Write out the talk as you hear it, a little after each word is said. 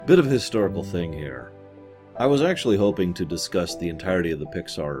Bit of a historical thing here. I was actually hoping to discuss the entirety of the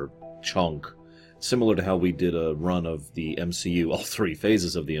Pixar chunk, similar to how we did a run of the MCU, all three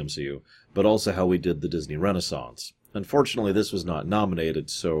phases of the MCU, but also how we did the Disney Renaissance. Unfortunately, this was not nominated,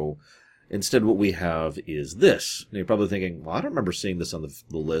 so instead what we have is this. And you're probably thinking, well, I don't remember seeing this on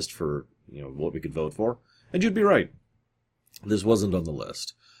the list for, what we could vote for. And you'd be right. This wasn't on the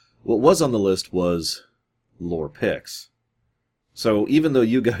list. What was on the list was lore picks. So even though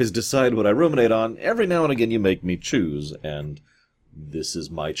you guys decide what I ruminate on, every now and again you make me choose, and this is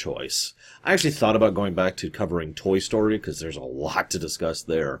my choice. I actually thought about going back to covering Toy Story, because there's a lot to discuss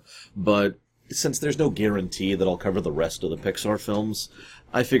there, but since there's no guarantee that I'll cover the rest of the Pixar films,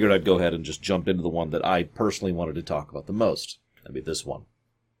 I figured I'd go ahead and just jump into the one that I personally wanted to talk about the most. That'd be this one.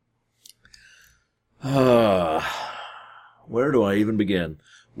 Where do I even begin?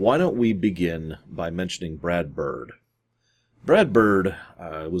 Why don't we begin by mentioning Brad Bird? Brad Bird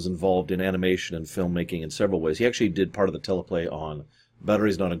was involved in animation and filmmaking in several ways. He actually did part of the teleplay on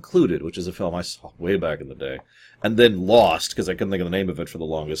Batteries Not Included, which is a film I saw way back in the day, and then lost because I couldn't think of the name of it for the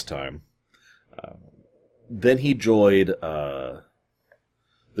longest time. Then he joined the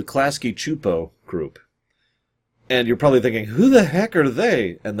Klasky Chupo group. And you're probably thinking, who the heck are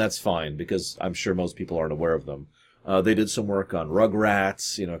they? And that's fine, because I'm sure most people aren't aware of them. They did some work on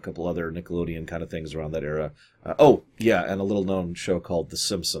Rugrats, a couple other Nickelodeon kind of things around that era. And a little-known show called The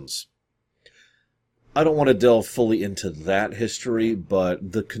Simpsons. I don't want to delve fully into that history,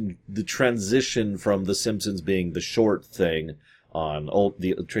 but the transition from The Simpsons being the short thing on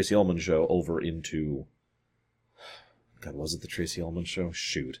the Tracy Ullman show over into... God, was it the Tracy Ullman show?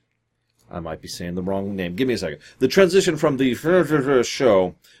 Shoot. I might be saying the wrong name. Give me a second. The transition from the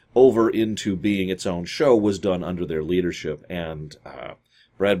show over into being its own show was done under their leadership, and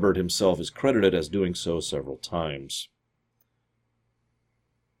Brad Bird himself is credited as doing so several times.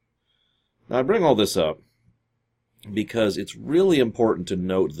 Now, I bring all this up because it's really important to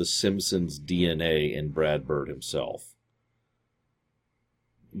note the Simpsons DNA in Brad Bird himself.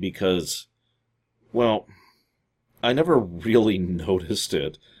 Because, well, I never really noticed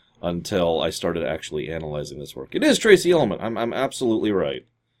it until I started actually analyzing this work. It is Tracy Ullman. I'm absolutely right.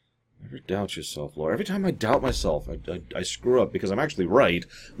 Never doubt yourself, Laura. Every time I doubt myself, I screw up because I'm actually right,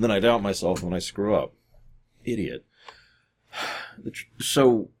 and then I doubt myself when I screw up. Idiot.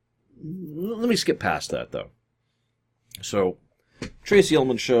 So, let me skip past that, though. So, Tracy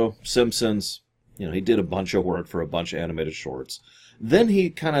Ullman show, Simpsons, he did a bunch of work for a bunch of animated shorts. Then he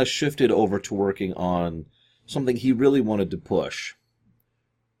kind of shifted over to working on something he really wanted to push.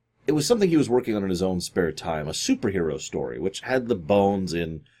 It was something he was working on in his own spare time, a superhero story, which had the bones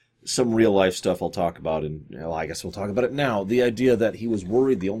in some real-life stuff I'll talk about, and I guess we'll talk about it now. The idea that he was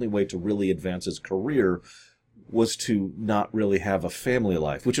worried the only way to really advance his career was to not really have a family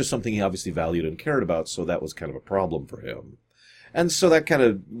life, which is something he obviously valued and cared about, so that was kind of a problem for him. And so that kind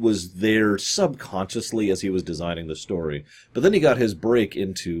of was there subconsciously as he was designing the story. But then he got his break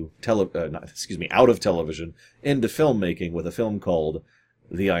into out of television, into filmmaking with a film called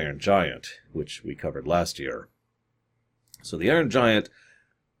The Iron Giant, which we covered last year. So The Iron Giant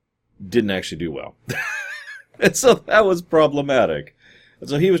didn't actually do well. And so that was problematic. And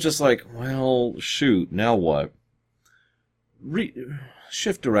so he was just like, well, shoot, now what?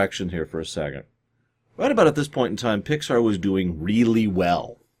 Shift direction here for a second. Right about at this point in time, Pixar was doing really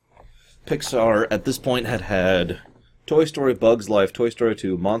well. Pixar, at this point, had Toy Story, Bug's Life, Toy Story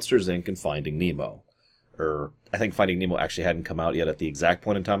 2, Monsters, Inc., and Finding Nemo. I think Finding Nemo actually hadn't come out yet at the exact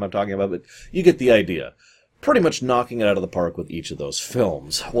point in time I'm talking about, but you get the idea. Pretty much knocking it out of the park with each of those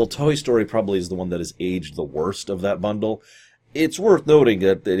films. Well, Toy Story probably is the one that has aged the worst of that bundle. It's worth noting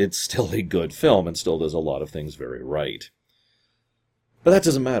that it's still a good film and still does a lot of things very right. But that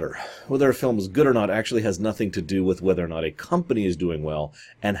doesn't matter. Whether a film is good or not actually has nothing to do with whether or not a company is doing well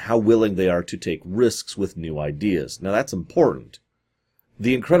and how willing they are to take risks with new ideas. Now, that's important.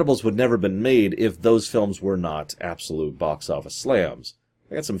 The Incredibles would never have been made if those films were not absolute box office slams.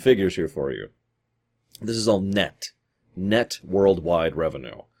 I got some figures here for you. This is all net worldwide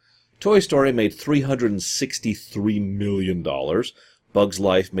revenue. Toy Story made $363 million. Bugs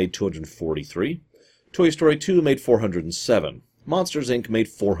Life made $243. Toy Story 2 made $407. Monsters, Inc. made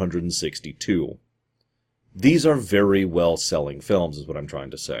 $462. These are very well-selling films, is what I'm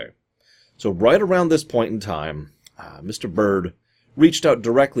trying to say. So right around this point in time, Mr. Bird reached out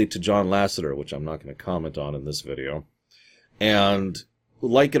directly to John Lasseter, which I'm not going to comment on in this video. And,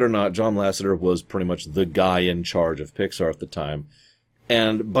 like it or not, John Lasseter was pretty much the guy in charge of Pixar at the time.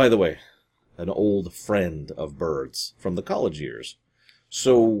 And, by the way, an old friend of Bird's from the college years.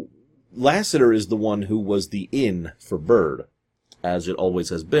 So, Lasseter is the one who was the in for Bird. as it always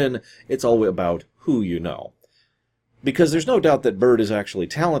has been. It's always about who you know. Because there's no doubt that Bird is actually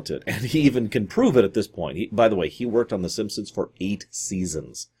talented, and he even can prove it at this point. By the way, he worked on The Simpsons for 8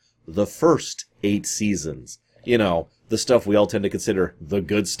 seasons. The first 8 seasons. You know, the stuff we all tend to consider the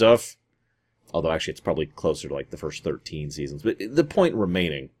good stuff. Although actually it's probably closer to like the first 13 seasons. But the point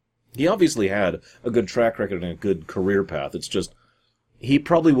remaining, he obviously had a good track record and a good career path. It's just, he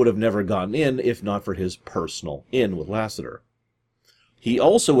probably would have never gotten in if not for his personal in with Lasseter. He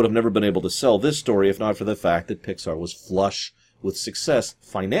also would have never been able to sell this story if not for the fact that Pixar was flush with success,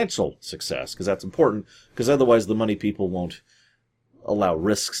 financial success, because that's important, because otherwise the money people won't allow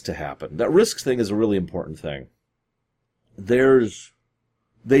risks to happen. That risks thing is a really important thing.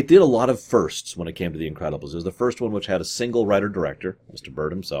 They did a lot of firsts when it came to The Incredibles. It was the first one which had a single writer-director, Mr.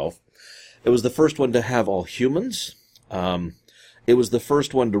 Bird himself. It was the first one to have all humans. It was the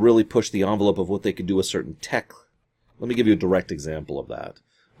first one to really push the envelope of what they could do with certain tech. Let me give you a direct example of that.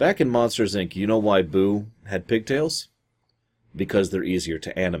 Back in Monsters, Inc., you know why Boo had pigtails? Because they're easier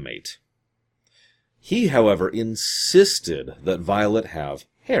to animate. He, however, insisted that Violet have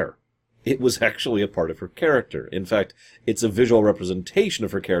hair. It was actually a part of her character. In fact, it's a visual representation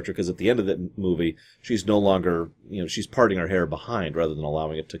of her character, because at the end of the movie, she's no longer, she's parting her hair behind rather than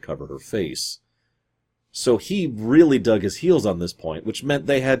allowing it to cover her face. So he really dug his heels on this point, which meant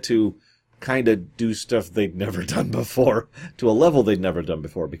they had to kind of do stuff they'd never done before, to a level they'd never done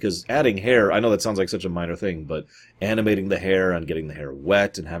before, because adding hair, I know that sounds like such a minor thing, but animating the hair and getting the hair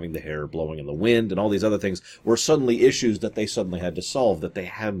wet and having the hair blowing in the wind and all these other things were suddenly issues that they suddenly had to solve that they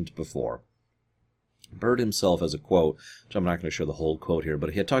hadn't before. Bird himself has a quote, which I'm not going to share the whole quote here,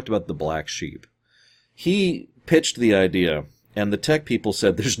 but he had talked about the black sheep. He pitched the idea, and the tech people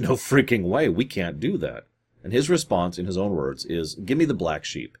said, "There's no freaking way, we can't do that." And his response, in his own words, is, "Give me the black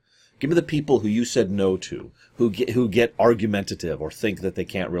sheep. Give me the people who you said no to, who get argumentative or think that they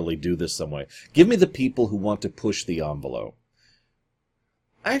can't really do this some way. Give me the people who want to push the envelope."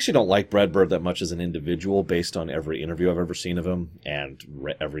 I actually don't like Brad Bird that much as an individual based on every interview I've ever seen of him and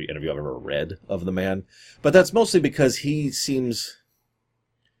every interview I've ever read of the man. But that's mostly because he seems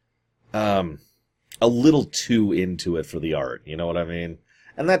a little too into it for the art, you know what I mean?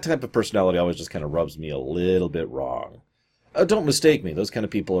 And that type of personality always just kind of rubs me a little bit wrong. Don't mistake me, those kind of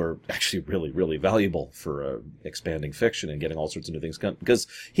people are actually really, really valuable for expanding fiction and getting all sorts of new things done. Because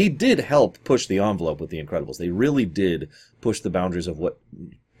he did help push the envelope with The Incredibles. They really did push the boundaries of what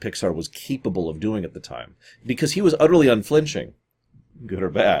Pixar was capable of doing at the time. Because he was utterly unflinching, good or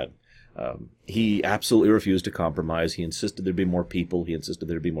bad. He absolutely refused to compromise. He insisted there'd be more people. He insisted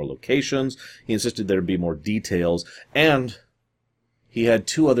there'd be more locations. He insisted there'd be more details. And he had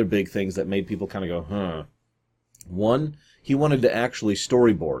 2 other big things that made people kind of go, huh. One, he wanted to actually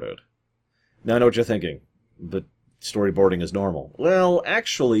storyboard it. Now I know what you're thinking, but storyboarding is normal. Well,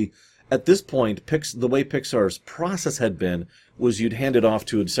 actually, at this point, the way Pixar's process had been was you'd hand it off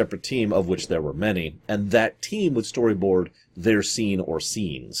to a separate team, of which there were many, and that team would storyboard their scene or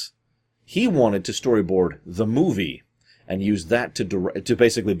scenes. He wanted to storyboard the movie and use that to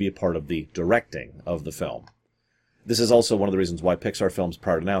basically be a part of the directing of the film. This is also one of the reasons why Pixar films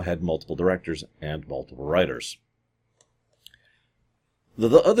prior to now had multiple directors and multiple writers.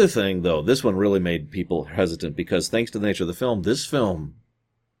 The other thing, though, this one really made people hesitant because thanks to the nature of the film, this film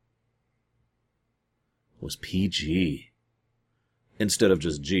was PG instead of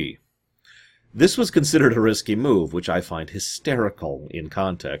just G. This was considered a risky move, which I find hysterical in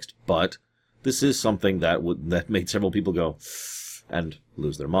context, but this is something that made several people go and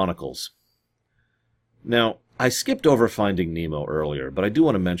lose their monocles. Now, I skipped over Finding Nemo earlier, but I do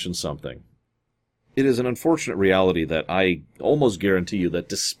want to mention something. It is an unfortunate reality that I almost guarantee you that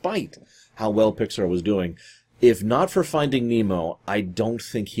despite how well Pixar was doing, if not for Finding Nemo, I don't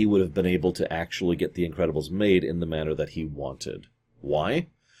think he would have been able to actually get The Incredibles made in the manner that he wanted. Why?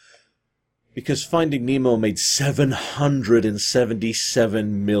 Because Finding Nemo made $777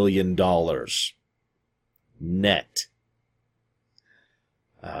 million. Net.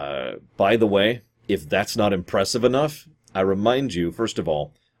 By the way, if that's not impressive enough, I remind you, first of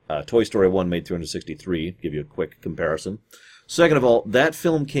all, Toy Story 1 made $363, give you a quick comparison. Second of all, that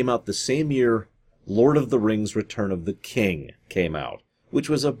film came out the same year Lord of the Rings Return of the King came out, which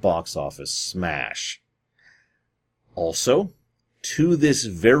was a box office smash. Also, to this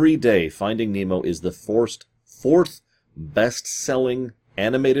very day, Finding Nemo is the fourth best-selling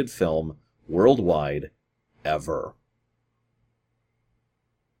animated film worldwide ever.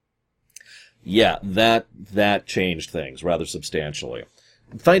 Yeah, that changed things rather substantially.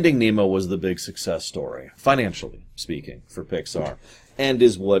 Finding Nemo was the big success story, financially speaking, for Pixar, and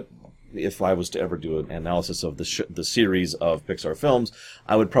is what if I was to ever do an analysis of the series of Pixar films,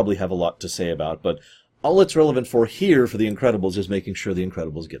 I would probably have a lot to say about. But all it's relevant for here for The Incredibles is making sure The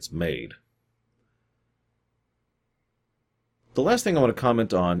Incredibles gets made. The last thing I want to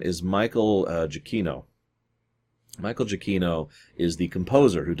comment on is Michael Giacchino. Michael Giacchino is the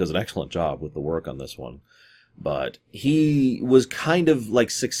composer who does an excellent job with the work on this one. But he was kind of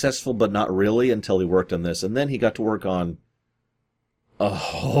like successful, but not really, until he worked on this. And then he got to work on a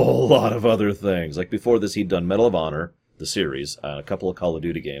whole lot of other things. Like before this, he'd done Medal of Honor, the series, a couple of Call of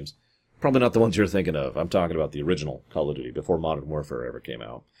Duty games. Probably not the ones you're thinking of. I'm talking about the original Call of Duty, before Modern Warfare ever came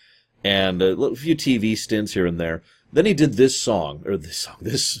out. And a few TV stints here and there. Then he did this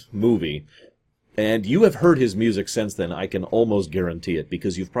movie. And you have heard his music since then, I can almost guarantee it,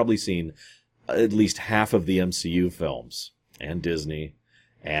 because you've probably seen at least half of the MCU films, and Disney,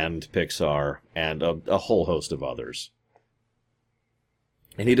 and Pixar, and a whole host of others.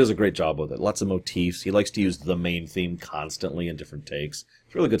 And he does a great job with it. Lots of motifs. He likes to use the main theme constantly in different takes.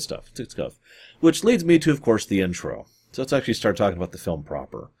 It's really good stuff. It's good stuff. Which leads me to, of course, the intro. So let's actually start talking about the film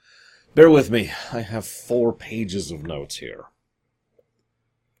proper. Bear with me. I have 4 pages of notes here.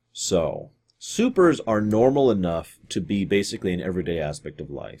 So, supers are normal enough to be basically an everyday aspect of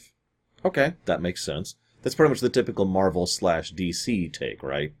life. Okay, that makes sense. That's pretty much the typical Marvel/DC take,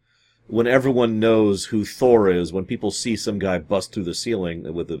 right? When everyone knows who Thor is, when people see some guy bust through the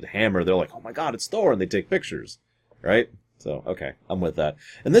ceiling with a hammer, they're like, oh my god, it's Thor, and they take pictures, right? So, okay, I'm with that.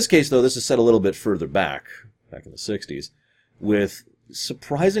 In this case, though, this is set a little bit further back in the 60s, with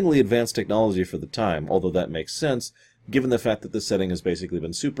surprisingly advanced technology for the time, although that makes sense, given the fact that the setting has basically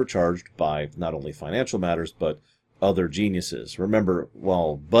been supercharged by not only financial matters, but other geniuses. Remember,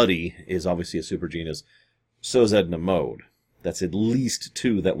 while Buddy is obviously a super genius, so is Edna Mode. That's at least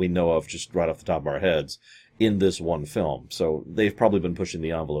 2 that we know of just right off the top of our heads in this one film. So they've probably been pushing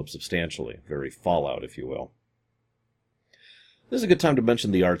the envelope substantially. Very Fallout, if you will. This is a good time to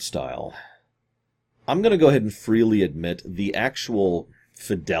mention the art style. I'm going to go ahead and freely admit the actual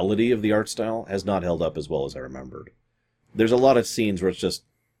fidelity of the art style has not held up as well as I remembered. There's a lot of scenes where it's just...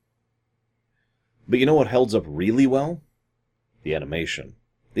 But you know what holds up really well? The animation.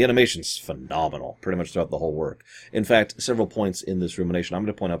 The animation's phenomenal, pretty much throughout the whole work. In fact, several points in this rumination, I'm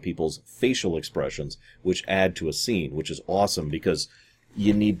going to point out people's facial expressions, which add to a scene, which is awesome, because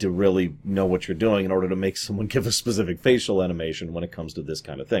you need to really know what you're doing in order to make someone give a specific facial animation when it comes to this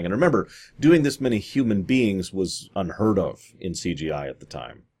kind of thing. And remember, doing this many human beings was unheard of in CGI at the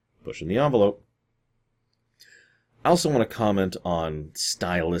time. Pushing the envelope. I also want to comment on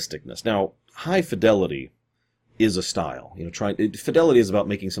stylisticness. Now, high fidelity is a style. Fidelity is about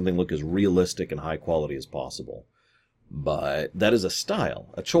making something look as realistic and high quality as possible. But that is a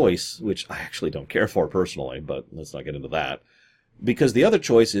style, a choice, which I actually don't care for personally, but let's not get into that. Because the other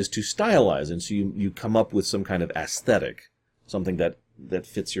choice is to stylize, and so you come up with some kind of aesthetic, something that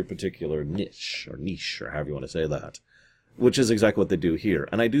fits your particular niche, or however you want to say that, which is exactly what they do here.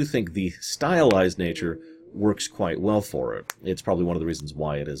 And I do think the stylized nature works quite well for it. It's probably one of the reasons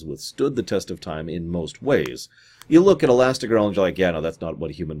why it has withstood the test of time in most ways. You look at Elastigirl and you're like, yeah, no, that's not what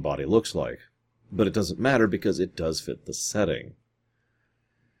a human body looks like. But it doesn't matter because it does fit the setting.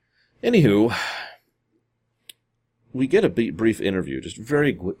 Anywho, we get a brief interview, just a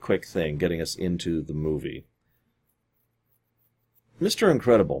very quick thing getting us into the movie. Mr.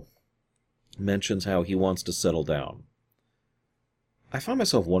 Incredible mentions how he wants to settle down. I find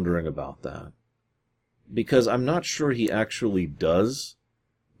myself wondering about that. Because I'm not sure he actually does,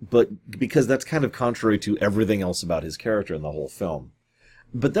 but because that's kind of contrary to everything else about his character in the whole film.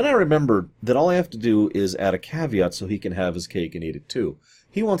 But then I remembered that all I have to do is add a caveat so he can have his cake and eat it too.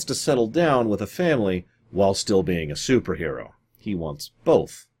 He wants to settle down with a family while still being a superhero. He wants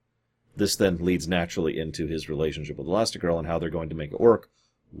both. This then leads naturally into his relationship with Elastigirl and how they're going to make it work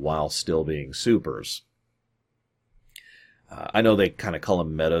while still being supers. I know they kind of call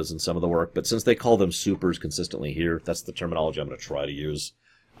them metas in some of the work, but since they call them supers consistently here, that's the terminology I'm going to try to use.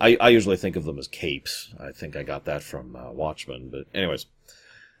 I usually think of them as capes. I think I got that from Watchmen, but anyways.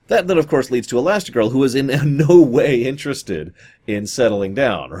 That then, of course, leads to Elastigirl, who is in no way interested in settling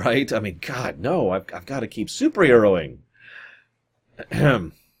down, right? I mean, God, no, I've got to keep superheroing.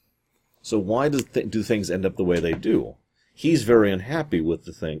 So why do things end up the way they do? He's very unhappy with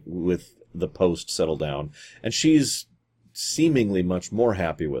the post-settle down, and she's seemingly much more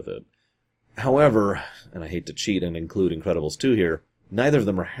happy with it. However, and I hate to cheat and include Incredibles 2 here, neither of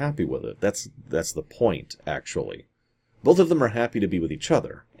them are happy with it. That's the point, actually. Both of them are happy to be with each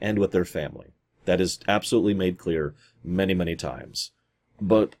other and with their family. That is absolutely made clear many, many times.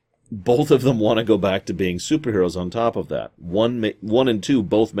 But both of them want to go back to being superheroes on top of that. One and two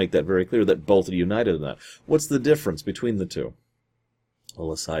both make that very clear, that both are united in that. What's the difference between the two?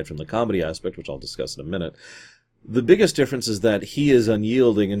 Well, aside from the comedy aspect, which I'll discuss in a minute, the biggest difference is that he is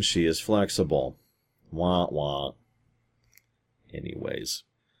unyielding and she is flexible. Wah, wah. Anyways.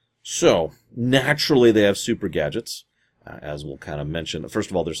 So, naturally they have super gadgets, as we'll kind of mention. First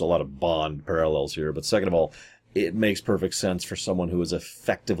of all, there's a lot of Bond parallels here, but second of all, it makes perfect sense for someone who is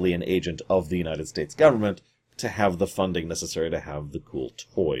effectively an agent of the United States government to have the funding necessary to have the cool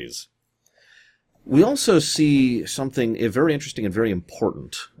toys. We also see something very interesting and very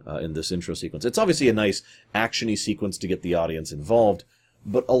important in this intro sequence. It's obviously a nice action-y sequence to get the audience involved,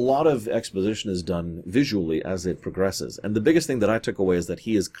 but a lot of exposition is done visually as it progresses. And the biggest thing that I took away is that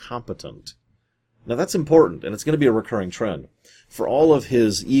he is competent. Now that's important, and it's going to be a recurring trend. For all of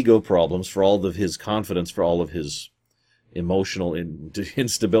his ego problems, for all of his confidence, for all of his emotional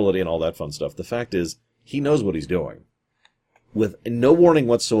instability and all that fun stuff, the fact is, he knows what he's doing. With no warning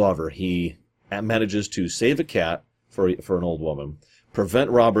whatsoever, he manages to save a cat for an old woman,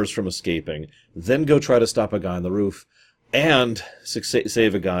 prevent robbers from escaping, then go try to stop a guy on the roof, and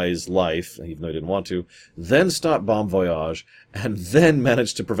save a guy's life, even though he didn't want to, then stop Bon Voyage, and then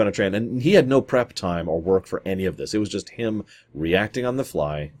manage to prevent a train. And he had no prep time or work for any of this. It was just him reacting on the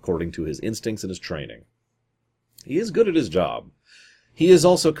fly according to his instincts and his training. He is good at his job. He is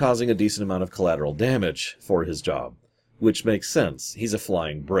also causing a decent amount of collateral damage for his job, which makes sense. He's a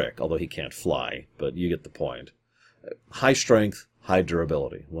flying brick, although he can't fly, but you get the point. High strength, high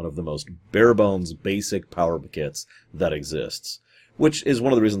durability. One of the most bare-bones, basic power kits that exists. Which is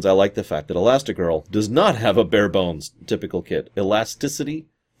one of the reasons I like the fact that Elastigirl does not have a bare-bones typical kit. Elasticity,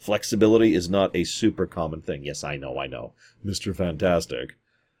 flexibility is not a super common thing. Yes, I know. Mr. Fantastic.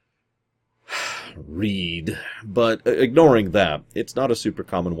 Read. But ignoring that, it's not a super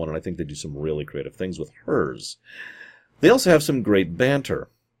common one, and I think they do some really creative things with hers. They also have some great banter.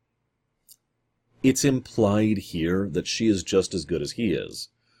 It's implied here that she is just as good as he is,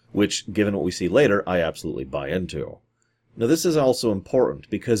 which, given what we see later, I absolutely buy into. Now, this is also important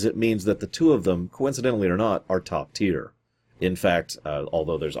because it means that the two of them, coincidentally or not, are top tier. In fact,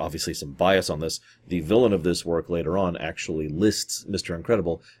 although there's obviously some bias on this, the villain of this work later on actually lists Mr.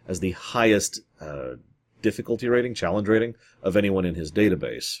 Incredible as the highest difficulty rating, challenge rating, of anyone in his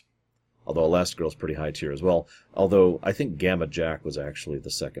database. Although Elastigirl's pretty high tier as well. Although I think Gamma Jack was actually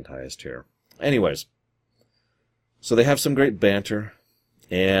the second highest tier. Anyways, so they have some great banter,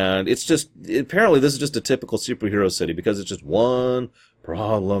 and it's just, apparently this is just a typical superhero city, because it's just one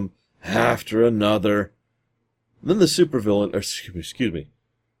problem after another. Then the supervillain, excuse me,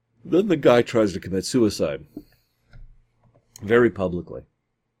 then the guy tries to commit suicide. Very publicly.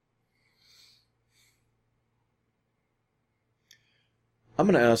 I'm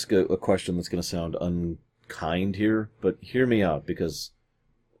going to ask a question that's going to sound unkind here, but hear me out, because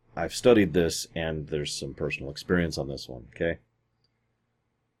I've studied this, and there's some personal experience on this one, okay?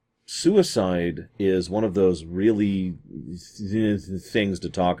 Suicide is one of those really things to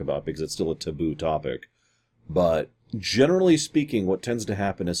talk about, because it's still a taboo topic. But generally speaking, what tends to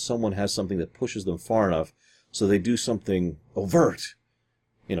happen is someone has something that pushes them far enough, so they do something overt,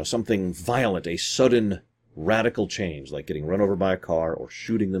 something violent, a sudden radical change, like getting run over by a car, or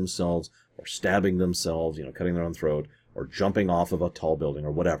shooting themselves, or stabbing themselves, cutting their own throat, or jumping off of a tall building,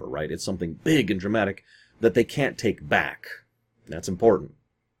 or whatever, right? It's something big and dramatic that they can't take back. That's important.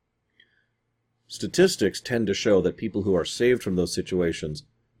 Statistics tend to show that people who are saved from those situations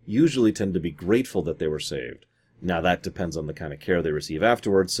usually tend to be grateful that they were saved. Now, that depends on the kind of care they receive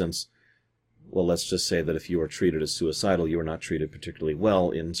afterwards, since, well, let's just say that if you are treated as suicidal, you are not treated particularly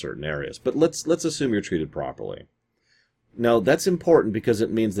well in certain areas. But let's assume you're treated properly. Now, that's important because it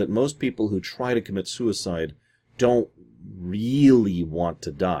means that most people who try to commit suicide don't really want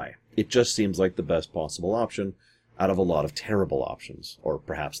to die. It just seems like the best possible option out of a lot of terrible options. Or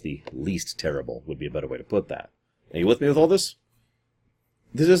perhaps the least terrible would be a better way to put that. Are you with me with all this?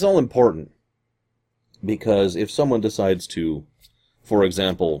 This is all important because if someone decides to, for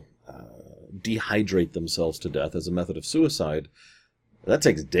example, dehydrate themselves to death as a method of suicide, that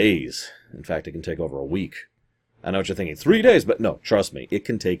takes days. In fact, it can take over a week. I know what you're thinking, 3 days, but no, trust me, it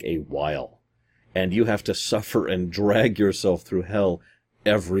can take a while. And you have to suffer and drag yourself through hell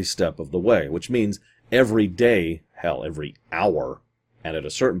every step of the way, which means every day, hell, every hour, and at a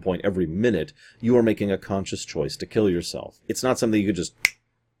certain point, every minute, you are making a conscious choice to kill yourself. It's not something you could just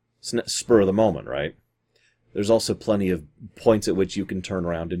spur of the moment, right? There's also plenty of points at which you can turn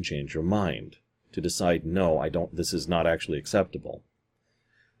around and change your mind to decide, no, this is not actually acceptable.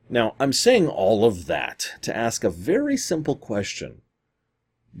 Now, I'm saying all of that to ask a very simple question.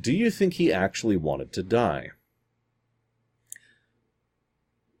 Do you think he actually wanted to die?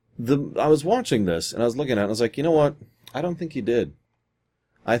 I was watching this, and I was looking at it, and I was like, you know what? I don't think he did.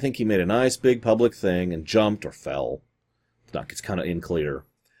 I think he made a nice big public thing and jumped or fell. It's kind of unclear.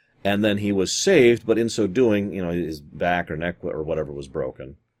 And then he was saved, but in so doing, his back or neck or whatever was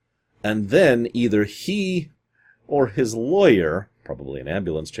broken. And then either he or his lawyer, probably an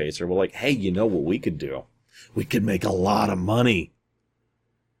ambulance chaser, were like, hey, you know what we could do? We could make a lot of money.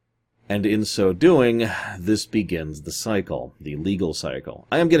 And in so doing, this begins the cycle, the legal cycle.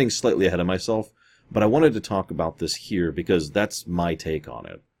 I am getting slightly ahead of myself, but I wanted to talk about this here because that's my take on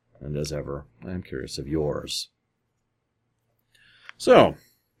it. And as ever, I am curious of yours. So,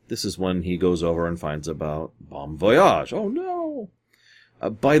 this is when he goes over and finds about Bon Voyage. Oh no!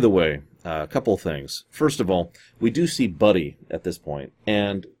 By the way, a couple things. First of all, we do see Buddy at this point,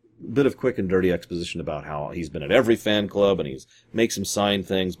 and a bit of quick and dirty exposition about how he's been at every fan club and he makes him sign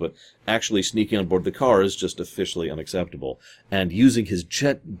things, but actually sneaking on board the car is just officially unacceptable. And using his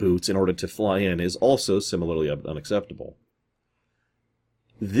jet boots in order to fly in is also similarly unacceptable.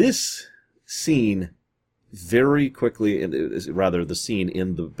 This scene very quickly, rather the scene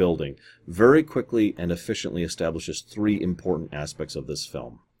in the building, very quickly and efficiently establishes three important aspects of this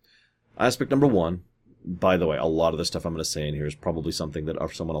film. Aspect number one, by the way, a lot of the stuff I'm going to say in here is probably something that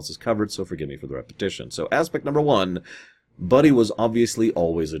someone else has covered, so forgive me for the repetition. So aspect number one, Buddy was obviously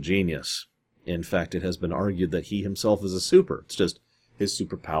always a genius. In fact, it has been argued that he himself is a super. It's just his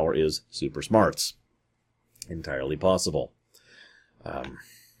superpower is super smarts. Entirely possible.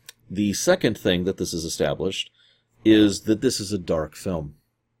 The second thing that this is established is that this is a dark film.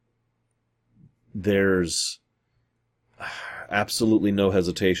 There's absolutely no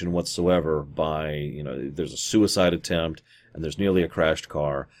hesitation whatsoever there's a suicide attempt, and there's nearly a crashed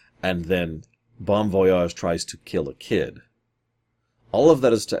car, and then Bon Voyage tries to kill a kid. All of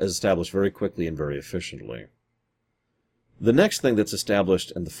that is established very quickly and very efficiently. The next thing that's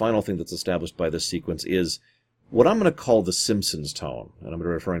established, and the final thing that's established by this sequence, is what I'm going to call the Simpsons tone, and I'm going to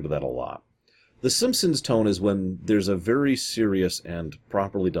be referring to that a lot. The Simpsons tone is when there's a very serious and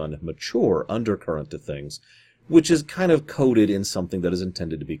properly done, mature undercurrent to things, which is kind of coded in something that is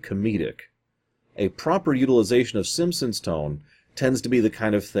intended to be comedic. A proper utilization of Simpsons tone tends to be the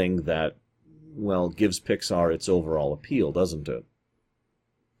kind of thing that, well, gives Pixar its overall appeal, doesn't it?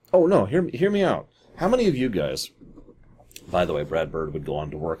 Oh, no, hear me out. How many of you guys... By the way, Brad Bird would go on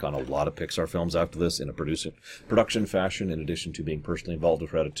to work on a lot of Pixar films after this in a production fashion, in addition to being personally involved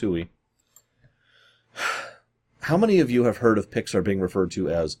with Ratatouille. How many of you have heard of Pixar being referred to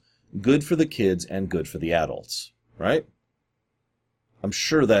as good for the kids and good for the adults, right? I'm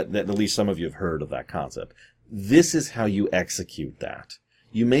sure that at least some of you have heard of that concept. This is how you execute that.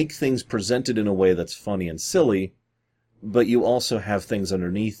 You make things presented in a way that's funny and silly, but you also have things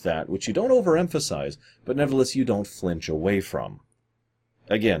underneath that which you don't overemphasize, but nevertheless you don't flinch away from.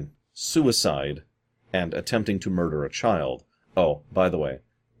 Again, suicide and attempting to murder a child. Oh, by the way,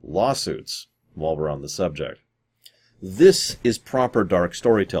 lawsuits, while we're on the subject. This is proper dark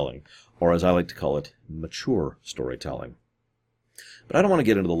storytelling, or as I like to call it, mature storytelling. But I don't want to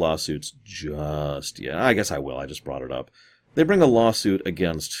get into the lawsuits just yet. I guess I will, I just brought it up. They bring a lawsuit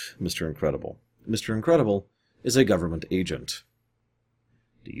against Mr. Incredible. Mr. Incredible is a government agent.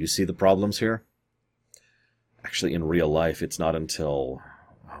 Do you see the problems here? Actually, in real life, it's not until...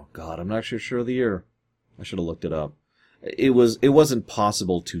 Oh, God, I'm not actually sure of the year. I should have looked it up. It wasn't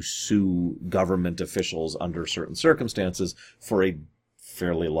possible to sue government officials under certain circumstances for a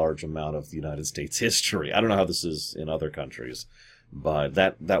fairly large amount of the United States history. I don't know how this is in other countries, but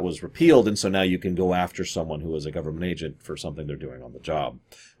that was repealed, and so now you can go after someone who is a government agent for something they're doing on the job,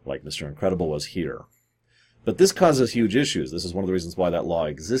 like Mr. Incredible was here. But this causes huge issues. This is one of the reasons why that law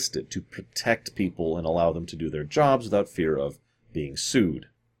existed, to protect people and allow them to do their jobs without fear of being sued.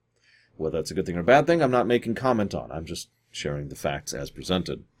 Whether that's a good thing or a bad thing, I'm not making comment on. I'm just sharing the facts as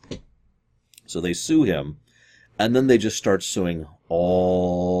presented. So they sue him, and then they just start suing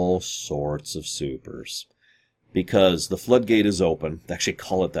all sorts of supers. Because the floodgate is open. They actually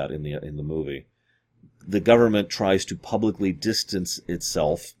call it that in the movie. The government tries to publicly distance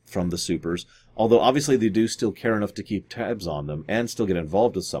itself from the supers, although obviously they do still care enough to keep tabs on them and still get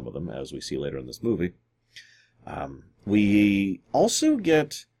involved with some of them, as we see later in this movie. We also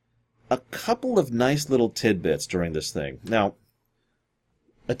get a couple of nice little tidbits during this thing. Now,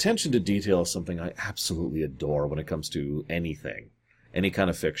 attention to detail is something I absolutely adore when it comes to anything, any kind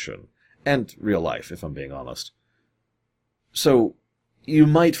of fiction, and real life, if I'm being honest. So, you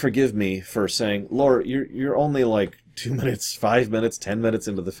might forgive me for saying, Laura, you're only like 2 minutes, 5 minutes, 10 minutes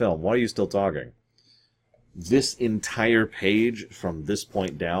into the film. Why are you still talking? This entire page from this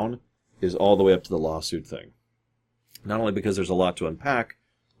point down is all the way up to the lawsuit thing. Not only because there's a lot to unpack,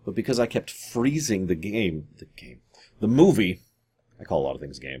 but because I kept freezing the movie. I call a lot of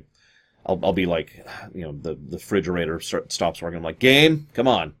things game. I'll be like, the refrigerator stops working. I'm like, game, come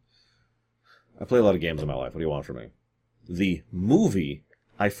on. I play a lot of games in my life. What do you want from me? The movie,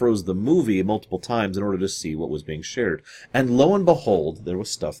 I froze the movie multiple times in order to see what was being shared. And lo and behold, there was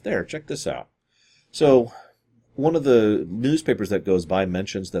stuff there. Check this out. So, one of the newspapers that goes by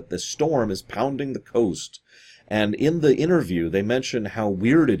mentions that the storm is pounding the coast. And in the interview, they mention how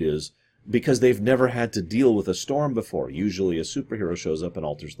weird it is because they've never had to deal with a storm before. Usually a superhero shows up and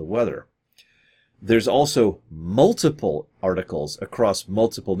alters the weather. There's also multiple articles across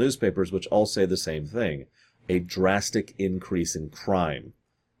multiple newspapers which all say the same thing. A drastic increase in crime.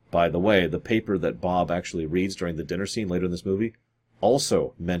 By the way, the paper that Bob actually reads during the dinner scene later in this movie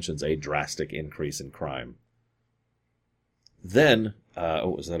also mentions a drastic increase in crime. Then,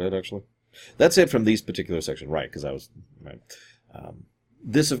 is that it actually? That's it from these particular sections, right, because I was, right.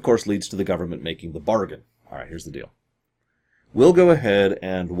 This, of course, leads to the government making the bargain. All right, here's the deal. We'll go ahead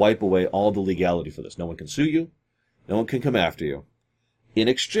and wipe away all the legality for this. No one can sue you. No one can come after you. In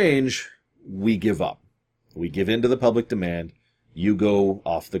exchange, we give up. We give in to the public demand. You go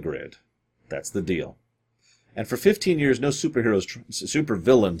off the grid. That's the deal. And for 15 years, no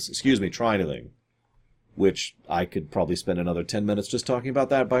supervillains, try anything. Which I could probably spend another 10 minutes just talking about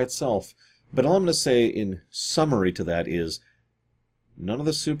that by itself. But all I'm going to say in summary to that is, none of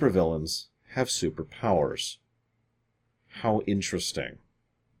the supervillains have superpowers. How interesting.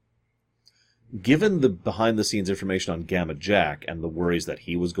 Given the behind-the-scenes information on Gamma Jack and the worries that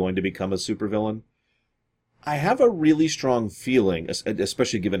he was going to become a supervillain, I have a really strong feeling,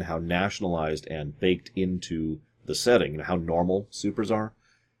 especially given how nationalized and baked into the setting and how normal supers are,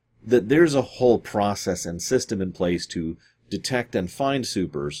 that there's a whole process and system in place to detect and find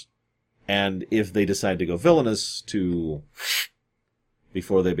supers, and if they decide to go villainous,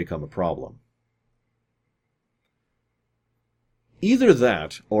 before they become a problem. Either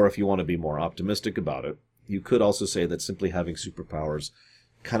that, or if you want to be more optimistic about it, you could also say that simply having superpowers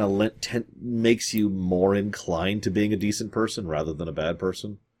kind of makes you more inclined to being a decent person rather than a bad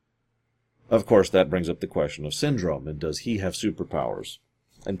person. Of course, that brings up the question of Syndrome, and does he have superpowers?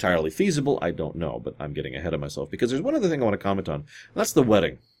 Entirely feasible, I don't know, but I'm getting ahead of myself, because there's one other thing I want to comment on, and that's the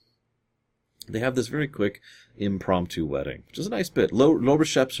wedding. They have this very quick, impromptu wedding, which is a nice bit. Low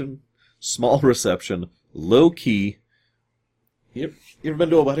reception, small reception, low key. You ever been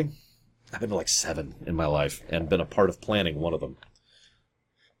to a wedding? I've been to like 7 in my life, and been a part of planning one of them.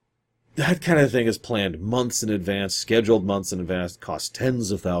 That kind of thing is planned months in advance, scheduled months in advance, costs tens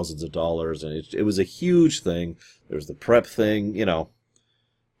of thousands of dollars, and it was a huge thing. There's the prep thing,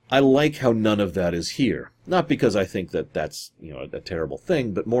 I like how none of that is here. Not because I think that that's, a terrible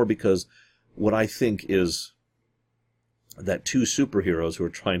thing, but more because what I think is that 2 superheroes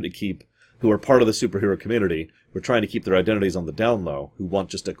who are part of the superhero community, who are trying to keep their identities on the down low, who want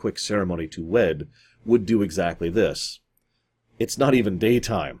just a quick ceremony to wed, would do exactly this. It's not even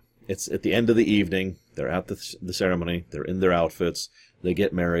daytime. It's at the end of the evening. They're at the ceremony. They're in their outfits. They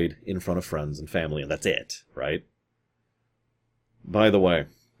get married in front of friends and family, and that's it, right? By the way,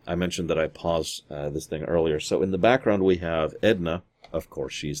 I mentioned that I paused this thing earlier. So in the background we have Edna, of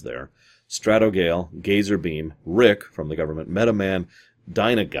course she's there, Stratogale, Gazer Beam, Rick from the government, Metaman,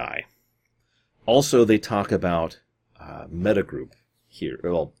 Dynaguy. Also they talk about Metagroup here.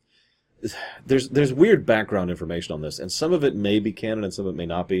 Well, there's weird background information on this, and some of it may be canon and some of it may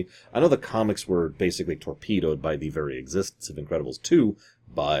not be. I know the comics were basically torpedoed by the very existence of Incredibles 2,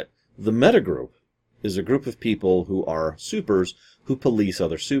 but the Metagroup is a group of people who are supers who police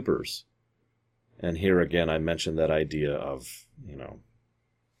other supers. And here again I mentioned that idea of,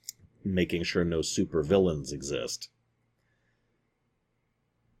 making sure no super villains exist.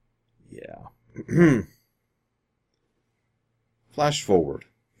 Yeah. Flash forward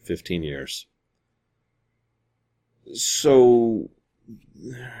 15 years. So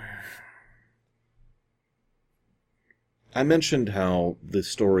I mentioned how the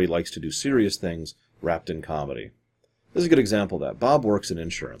story likes to do serious things wrapped in comedy. This is a good example of that. Bob works in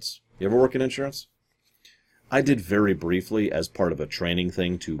insurance. You ever work in insurance? I did very briefly as part of a training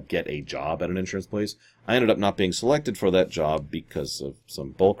thing to get a job at an insurance place. I ended up not being selected for that job because of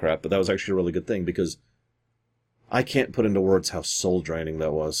some bullcrap, but that was actually a really good thing because I can't put into words how soul-draining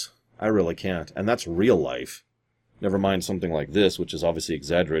that was. I really can't. And that's real life. Never mind something like this, which is obviously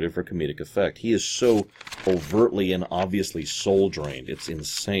exaggerated for comedic effect. He is so overtly and obviously soul-drained. It's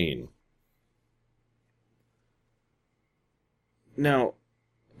insane. Now,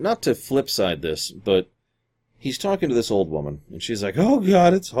 not to flip side this, but He's talking to this old woman, and she's like, "Oh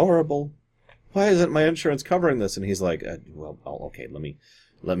God, it's horrible. Why isn't my insurance covering this?" And he's like, "Well, okay,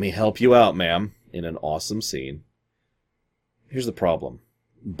 let me help you out, ma'am." In an awesome scene. Here's the problem: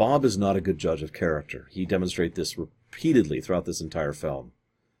 Bob is not a good judge of character. He demonstrates this repeatedly throughout this entire film.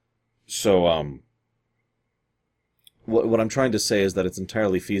 So, what I'm trying to say is that it's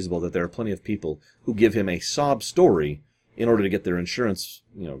entirely feasible that there are plenty of people who give him a sob story in order to get their insurance,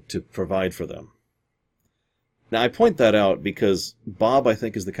 to provide for them. Now, I point that out because Bob, I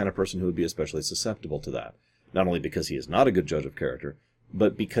think, is the kind of person who would be especially susceptible to that. Not only because he is not a good judge of character,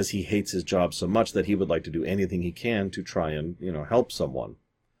 but because he hates his job so much that he would like to do anything he can to try and, help someone.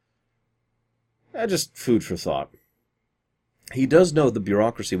 Just food for thought. He does know the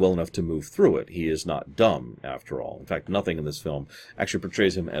bureaucracy well enough to move through it. He is not dumb, after all. In fact, nothing in this film actually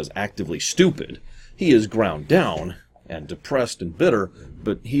portrays him as actively stupid. He is ground down and depressed and bitter,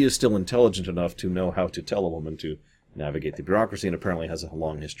 but he is still intelligent enough to know how to tell a woman to navigate the bureaucracy, and apparently has a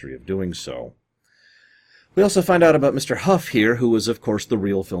long history of doing so. We also find out about Mr. Huff here, who is, of course, the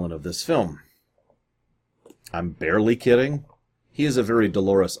real villain of this film. I'm barely kidding. He is a very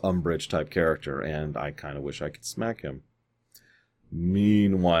Dolores Umbridge type character, and I kind of wish I could smack him.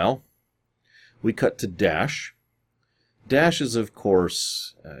 Meanwhile, we cut to Dash. Dash is, of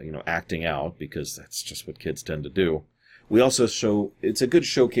course, acting out, because that's just what kids tend to do. We also it's a good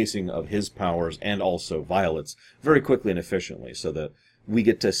showcasing of his powers and also Violet's very quickly and efficiently, so that we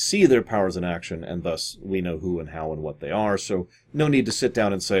get to see their powers in action, and thus we know who and how and what they are, so no need to sit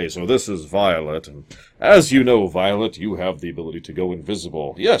down and say, "So this is Violet, and as you know, Violet, you have the ability to go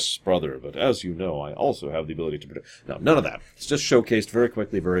invisible." "Yes, brother, but as you know, I also have the ability to protect." No, none of that. It's just showcased very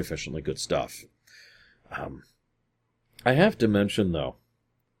quickly, very efficiently. Good stuff. I have to mention, though,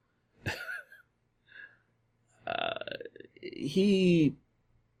 he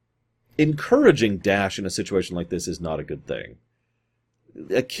encouraging Dash in a situation like this is not a good thing.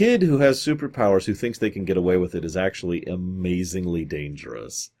 A kid who has superpowers who thinks they can get away with it is actually amazingly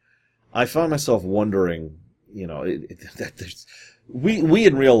dangerous. I found myself wondering, that we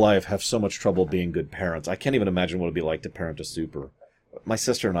in real life have so much trouble being good parents. I can't even imagine what it'd be like to parent a super. My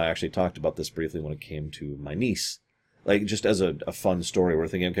sister and I actually talked about this briefly when it came to my niece. Like, just as a fun story, we're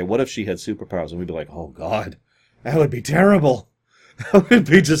thinking, okay, what if she had superpowers? And we'd be like, oh God, that would be terrible. That would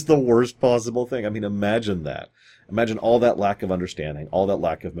be just the worst possible thing. I mean, imagine that. Imagine all that lack of understanding, all that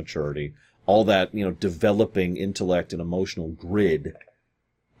lack of maturity, all that, developing intellect and emotional grid.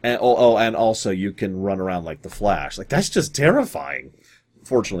 And, and also you can run around like the Flash. Like, that's just terrifying.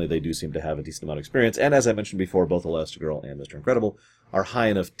 Fortunately, they do seem to have a decent amount of experience. And as I mentioned before, both Elastigirl and Mr. Incredible are high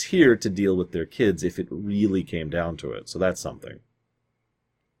enough tier to deal with their kids if it really came down to it. So that's something.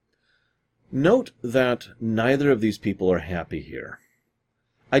 Note that neither of these people are happy here.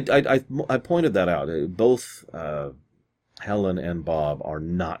 I pointed that out. Both Helen and Bob are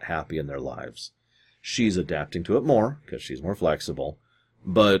not happy in their lives. She's adapting to it more, because she's more flexible.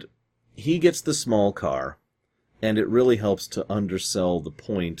 But he gets the small car, and it really helps to undersell the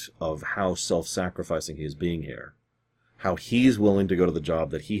point of how self-sacrificing he is being here. How he's willing to go to the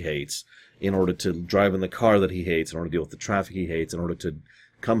job that he hates in order to drive in the car that he hates, in order to deal with the traffic he hates, in order to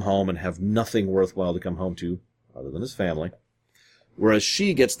come home and have nothing worthwhile to come home to other than his family. Whereas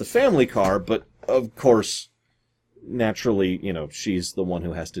she gets the family car, but of course, naturally, she's the one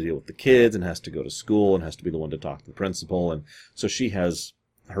who has to deal with the kids and has to go to school and has to be the one to talk to the principal. And so she has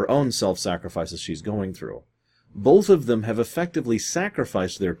her own self-sacrifices she's going through. Both of them have effectively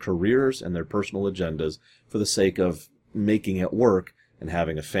sacrificed their careers and their personal agendas for the sake of making it work and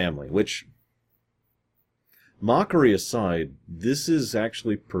having a family, which, mockery aside, this is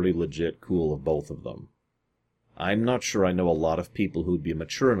actually pretty legit cool of both of them. I'm not sure I know a lot of people who would be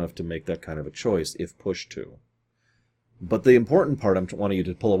mature enough to make that kind of a choice if pushed to. But the important part I'm wanting you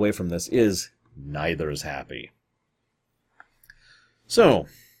to pull away from this is neither is happy. So,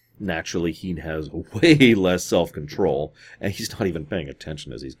 naturally, he has way less self-control, and he's not even paying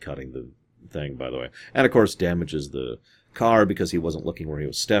attention as he's cutting the thing, by the way. And, of course, damages the car because he wasn't looking where he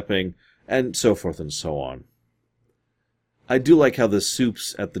was stepping, and so forth and so on. I do like how the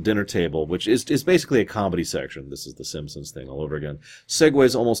soups at the dinner table, which is basically a comedy section, this is the Simpsons thing all over again,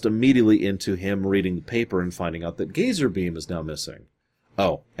 segues almost immediately into him reading the paper and finding out that Gazer Beam is now missing.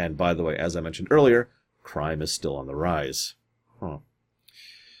 Oh, and by the way, as I mentioned earlier, crime is still on the rise.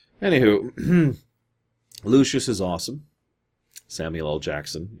 Anywho, Lucius is awesome. Samuel L.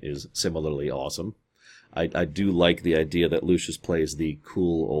 Jackson is similarly awesome. I do like the idea that Lucius plays the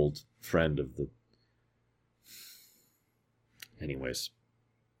cool old friend of the... Anyways.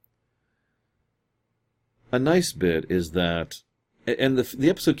 A nice bit is that... And the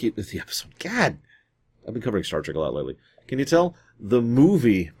episode... God! I've been covering Star Trek a lot lately. Can you tell? The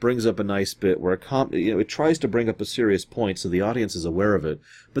movie brings up a nice bit where it tries to bring up a serious point so the audience is aware of it,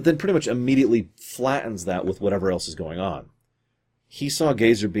 but then pretty much immediately flattens that with whatever else is going on. He saw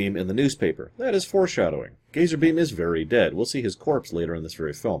Gazerbeam in the newspaper. That is foreshadowing. Gazerbeam is very dead. We'll see his corpse later in this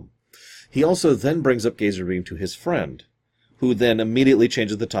very film. He also then brings up Gazerbeam to his friend, who then immediately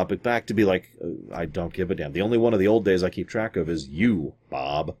changes the topic back to be like, I don't give a damn. The only one of the old days I keep track of is you,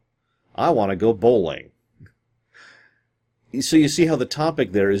 Bob. I want to go bowling. So you see how the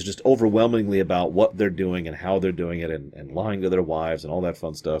topic there is just overwhelmingly about what they're doing and how they're doing it and lying to their wives and all that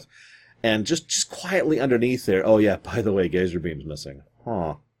fun stuff. And just quietly underneath there, oh yeah, by the way, Gazerbeam's missing.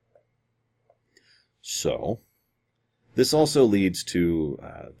 Huh. So, this also leads to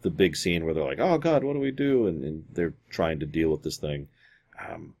the big scene where they're like, oh God, what do we do? And they're trying to deal with this thing.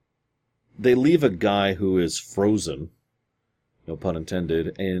 They leave a guy who is frozen, no pun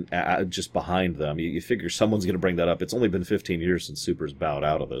intended, and just behind them. You figure someone's going to bring that up. It's only been 15 years since Super's bowed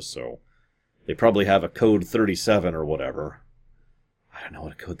out of this, so they probably have a code 37 or whatever. I don't know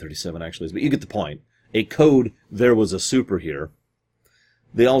what a code 37 actually is, but you get the point. A code, there was a Super here.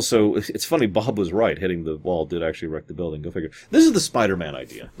 They also, it's funny, Bob was right. Hitting the wall did actually wreck the building. Go figure. This is the Spider-Man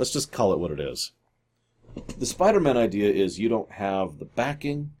idea. Let's just call it what it is. The Spider-Man idea is you don't have the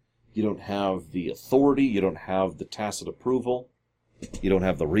backing, you don't have the authority, you don't have the tacit approval, you don't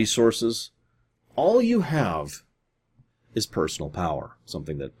have the resources. All you have is personal power,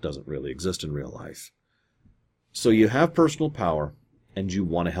 something that doesn't really exist in real life. So you have personal power, and you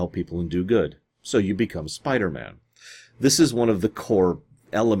want to help people and do good. So you become Spider-Man. This is one of the core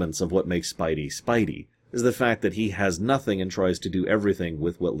elements of what makes Spidey Spidey, is the fact that he has nothing and tries to do everything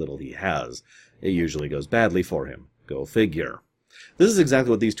with what little he has. It usually goes badly for him. Go figure. This is exactly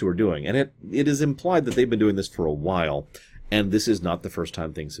what these two are doing, and it is implied that they've been doing this for a while, and this is not the first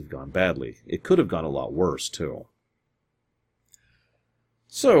time things have gone badly. It could have gone a lot worse, too.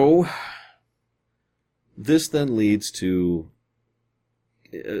 So, this then leads to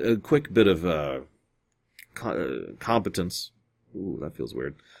a quick bit of competence, ooh, that feels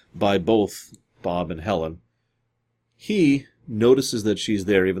weird, by both Bob and Helen. He notices that she's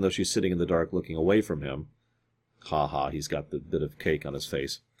there even though she's sitting in the dark looking away from him. Ha ha, he's got the bit of cake on his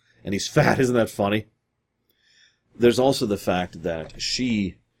face. And he's fat, isn't that funny? There's also the fact that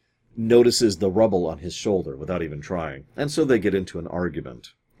she notices the rubble on his shoulder without even trying. And so they get into an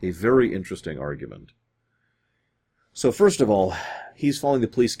argument. A very interesting argument. So first of all, he's following the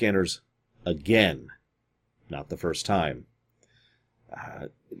police scanners again. Not the first time.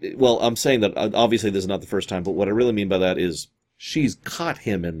 Well, I'm saying that obviously this is not the first time, but what I really mean by that is she's caught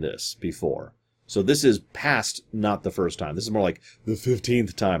him in this before. So this is past not the first time. This is more like the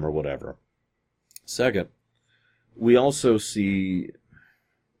 15th time or whatever. Second, we also see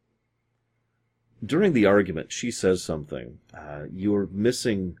during the argument, she says something. You're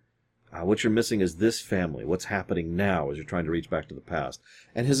missing... what you're missing is this family, what's happening now as you're trying to reach back to the past.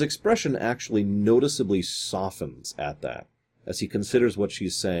 And his expression actually noticeably softens at that, as he considers what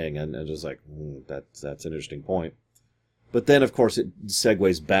she's saying, and just like, that's an interesting point. But then, of course, it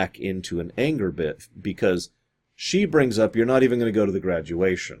segues back into an anger bit, because she brings up, you're not even going to go to the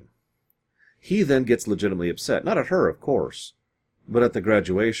graduation. He then gets legitimately upset. Not at her, of course, but at the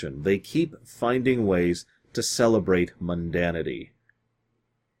graduation. They keep finding ways to celebrate mundanity.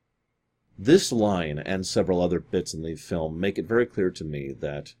 This line and several other bits in the film make it very clear to me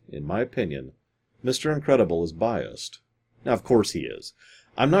that, in my opinion, Mr. Incredible is biased. Now, of course he is.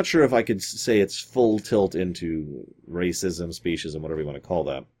 I'm not sure if I could say it's full tilt into racism, speciesism, whatever you want to call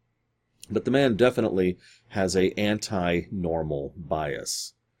that. But the man definitely has a anti-normal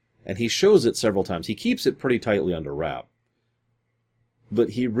bias. And he shows it several times. He keeps it pretty tightly under wrap.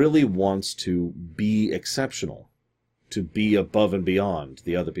 But he really wants to be exceptional. To be above and beyond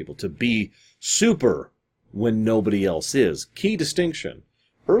the other people, to be super when nobody else is. Key distinction.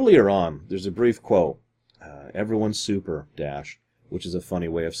 Earlier on, there's a brief quote, everyone's super, dash, which is a funny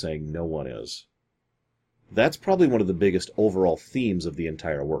way of saying no one is. That's probably one of the biggest overall themes of the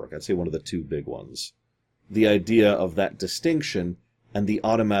entire work. I'd say one of the two big ones. The idea of that distinction and the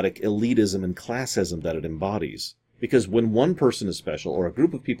automatic elitism and classism that it embodies. Because when one person is special, or a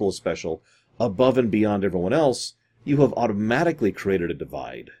group of people is special, above and beyond everyone else, you have automatically created a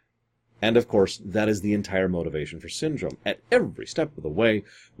divide. And of course, that is the entire motivation for Syndrome. At every step of the way,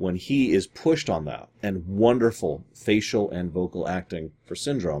 when he is pushed on that, and wonderful facial and vocal acting for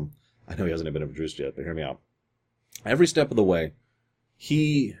Syndrome, I know he hasn't been introduced yet, but hear me out. Every step of the way,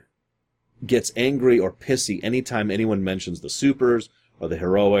 he gets angry or pissy anytime anyone mentions the supers, or the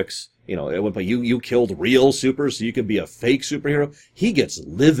heroics, You know, it went by, you killed real supers so you can be a fake superhero. He gets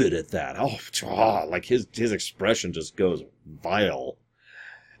livid at that. Like his expression just goes vile.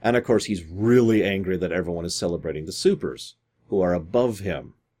 And of course, he's really angry that everyone is celebrating the supers who are above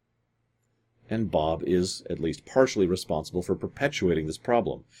him. And Bob is at least partially responsible for perpetuating this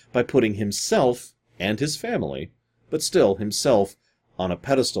problem by putting himself and his family, but still himself, on a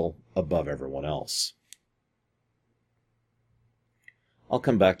pedestal above everyone else. I'll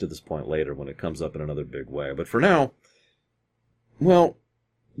come back to this point later when it comes up in another big way. But for now, well,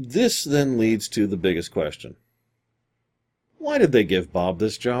 this then leads to the biggest question. Why did they give Bob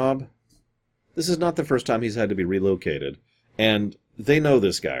this job? This is not the first time he's had to be relocated. And they know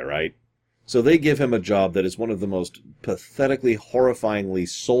this guy, right? So they give him a job that is one of the most pathetically, horrifyingly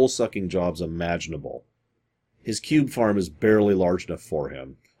soul-sucking jobs imaginable. His cube farm is barely large enough for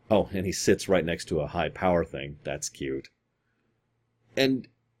him. Oh, and he sits right next to a high power thing. That's cute. And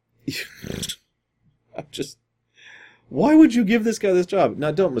why would you give this guy this job?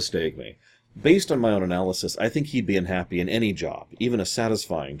 Now, don't mistake me. Based on my own analysis, I think he'd be unhappy in any job, even a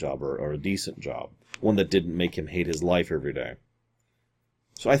satisfying job or a decent job, one that didn't make him hate his life every day.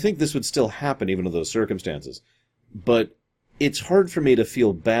 So I think this would still happen even in those circumstances. But it's hard for me to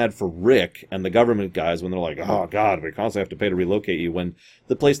feel bad for Rick and the government guys when they're like, oh, God, we constantly have to pay to relocate you, when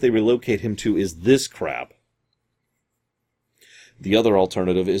the place they relocate him to is this crap. The other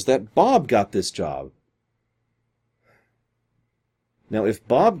alternative is that Bob got this job. Now, if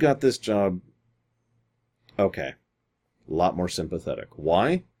Bob got this job, okay, a lot more sympathetic.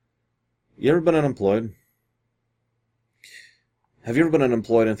 Why? You ever been unemployed? Have you ever been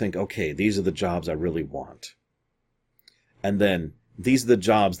unemployed and think, okay, these are the jobs I really want. And then, these are the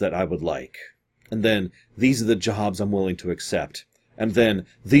jobs that I would like. And then, these are the jobs I'm willing to accept. And then,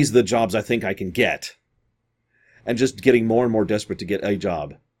 these are the jobs I think I can get. And just getting more and more desperate to get a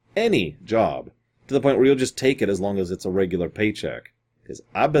job. Any job. To the point where you'll just take it as long as it's a regular paycheck. Because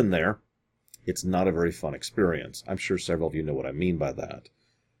I've been there. It's not a very fun experience. I'm sure several of you know what I mean by that.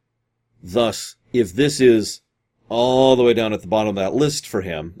 Thus, if this is all the way down at the bottom of that list for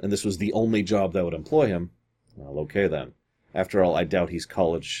him, and this was the only job that would employ him, well, okay then. After all, I doubt he's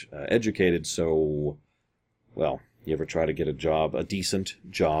college educated, so, well, you ever try to get a job, a decent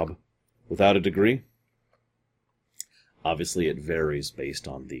job, without a degree? Obviously, it varies based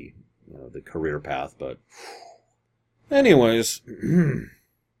on the career path, but anyways,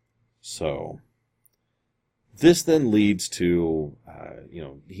 so this then leads to,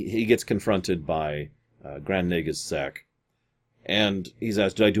 he gets confronted by Grand Negus Sec, and he's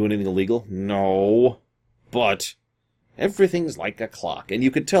asked, did I do anything illegal? No, but everything's like a clock, and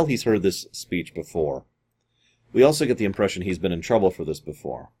you could tell he's heard this speech before. We also get the impression he's been in trouble for this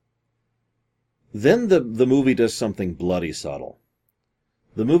before. Then the movie does something bloody subtle.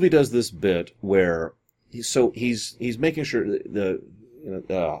 The movie does this bit where he's making sure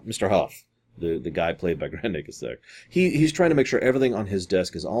Mr. Huff, the guy played by Grand Negus Sec, he's trying to make sure everything on his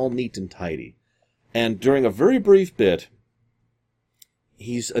desk is all neat and tidy. And during a very brief bit,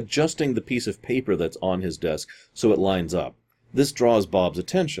 he's adjusting the piece of paper that's on his desk so it lines up. This draws Bob's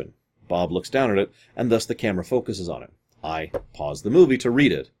attention. Bob looks down at it, and thus the camera focuses on it. I pause the movie to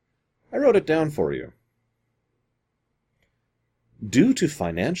read it. I wrote it down for you. Due to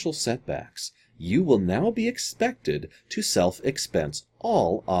financial setbacks, you will now be expected to self-expense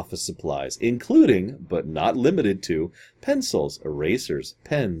all office supplies, including, but not limited to, pencils, erasers,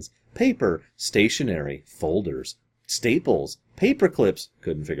 pens, paper, stationery, folders, staples, paper clips,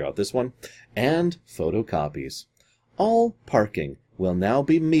 couldn't figure out this one, and photocopies. All parking will now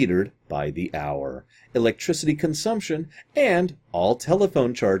be metered by the hour. Electricity consumption and all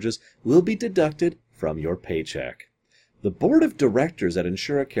telephone charges will be deducted from your paycheck. The board of directors at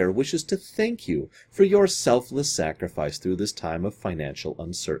InsureCare wishes to thank you for your selfless sacrifice through this time of financial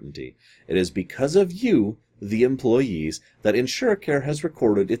uncertainty. It is because of you, the employees, that InsureCare has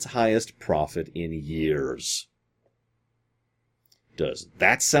recorded its highest profit in years. Does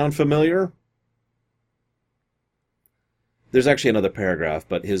that sound familiar? There's actually another paragraph,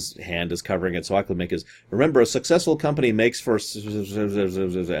 but his hand is covering it, so I could make his, remember, a successful company makes for,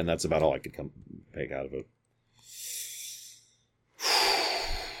 and that's about all I could make out of it.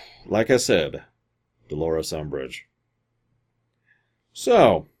 Like I said, Dolores Umbridge.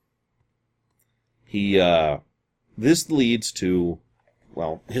 So, this leads to,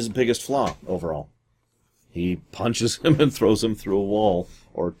 well, his biggest flaw overall. He punches him and throws him through a wall,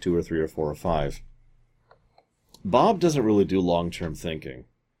 or 2 or 3 or 4 or 5. Bob doesn't really do long-term thinking.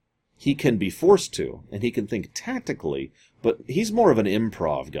 He can be forced to, and he can think tactically, but he's more of an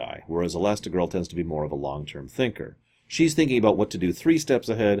improv guy, whereas Elastigirl tends to be more of a long-term thinker. She's thinking about what to do 3 steps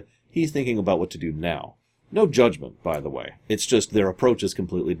ahead, He's thinking about what to do now. No judgment, by the way. It's just their approach is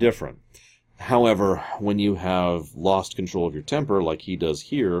completely different. However, when you have lost control of your temper, like he does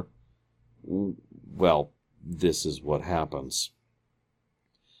here, well, this is what happens.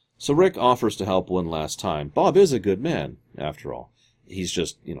 So Rick offers to help one last time. Bob is a good man, after all. He's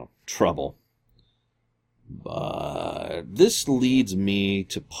just, trouble. But this leads me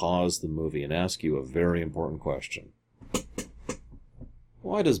to pause the movie and ask you a very important question.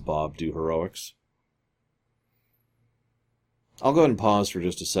 Why does Bob do heroics? I'll go ahead and pause for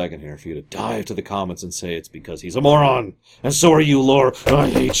just a second here for you to dive to the comments and say it's because he's a moron, and so are you, Lore. I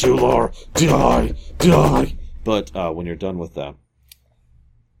hate you, Lore. Die, die. But when you're done with that,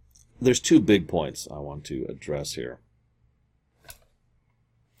 there's two big points I want to address here.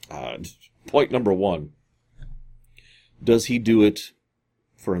 Point number one. Does he do it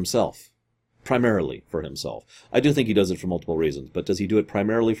for himself? Primarily for himself. I do think he does it for multiple reasons, but does he do it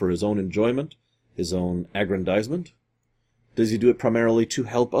primarily for his own enjoyment? His own aggrandizement? Does he do it primarily to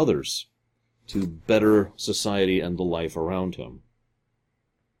help others? To better society and the life around him?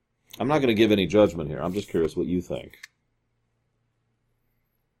 I'm not going to give any judgment here. I'm just curious what you think.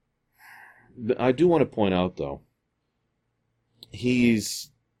 I do want to point out, though, he's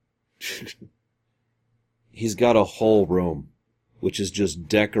got a whole room which is just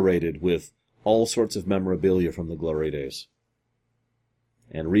decorated with all sorts of memorabilia from the glory days.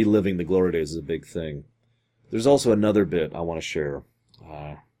 And reliving the glory days is a big thing. There's also another bit I want to share.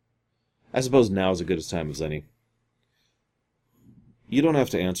 I suppose now is as good a time as any. You don't have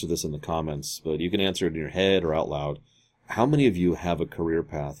to answer this in the comments, but you can answer it in your head or out loud. How many of you have a career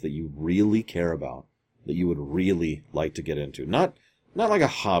path that you really care about, that you would really like to get into? Not like a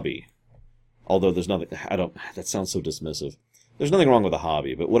hobby. Although there's nothing, that sounds so dismissive. There's nothing wrong with a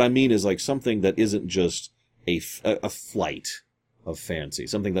hobby, but what I mean is like something that isn't just a flight of fancy.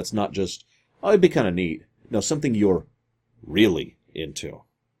 Something that's not just, oh, it'd be kind of neat. No, something you're really into.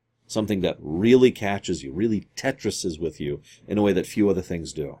 Something that really catches you, really Tetrises with you in a way that few other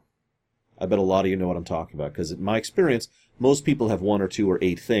things do. I bet a lot of you know what I'm talking about, because in my experience, most people have 1 or 2 or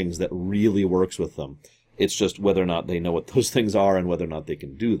 8 things that really works with them. It's just whether or not they know what those things are and whether or not they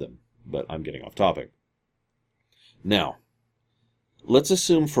can do them. But I'm getting off topic. Now, let's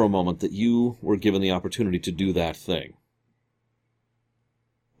assume for a moment that you were given the opportunity to do that thing.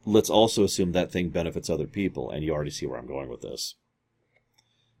 Let's also assume that thing benefits other people, and you already see where I'm going with this.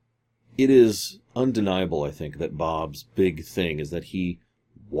 It is undeniable, I think, that Bob's big thing is that he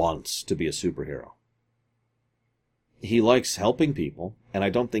wants to be a superhero. He likes helping people, and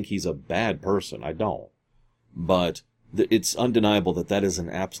I don't think he's a bad person. I don't. But it's undeniable that that is an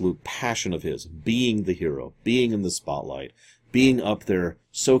absolute passion of his, being the hero, being in the spotlight, being up there,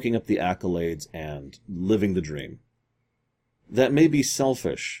 soaking up the accolades, and living the dream. That may be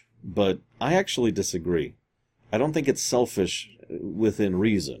selfish, but I actually disagree. I don't think it's selfish within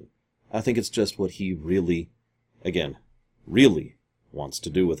reason. I think it's just what he really wants to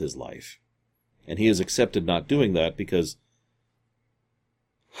do with his life. And he has accepted not doing that because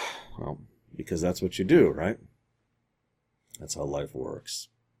that's what you do, right? That's how life works.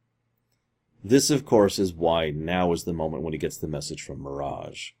 This, of course, is why now is the moment when he gets the message from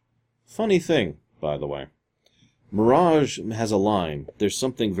Mirage. Funny thing, by the way. Mirage has a line, there's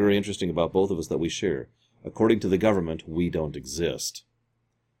something very interesting about both of us that we share. According to the government, we don't exist.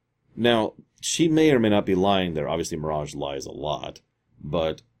 Now, she may or may not be lying there. Obviously, Mirage lies a lot.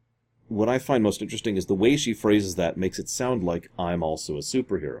 But what I find most interesting is the way she phrases that makes it sound like I'm also a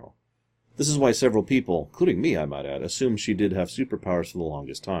superhero. This is why several people, including me, I might add, assumed she did have superpowers for the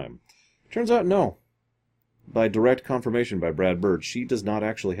longest time. Turns out, no. By direct confirmation by Brad Bird, she does not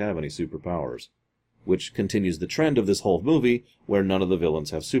actually have any superpowers. Which continues the trend of this whole movie, where none of the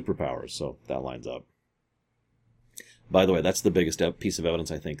villains have superpowers, so that lines up. By the way, that's the biggest piece of evidence,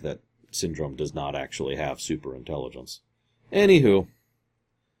 I think, that Syndrome does not actually have super intelligence. Anywho,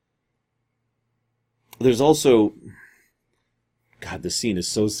 there's also... God, this scene is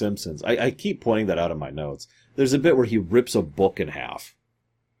so Simpsons. I keep pointing that out in my notes. There's a bit where he rips a book in half.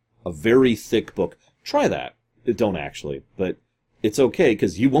 A very thick book. Try that. Don't actually, but it's okay,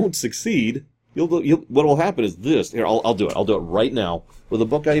 because you won't succeed. What will happen is this. Here, I'll do it. I'll do it right now with a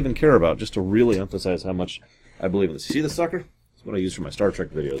book I even care about, just to really emphasize how much I believe in this. See this sucker? It's what I use for my Star Trek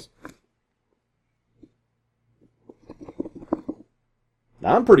videos.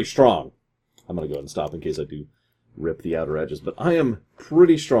 Now, I'm pretty strong. I'm going to go ahead and stop in case I do rip the outer edges, but I am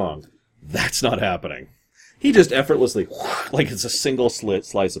pretty strong. That's not happening. He just effortlessly, like it's a single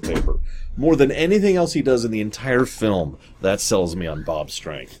slice of paper. More than anything else he does in the entire film, that sells me on Bob's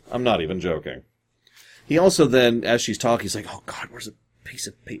strength. I'm not even joking. He also then, as she's talking, he's like, oh God, where's it? piece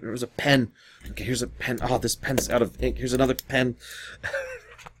of paper. There's a pen. Okay, here's a pen. Oh, this pen's out of ink. Here's another pen.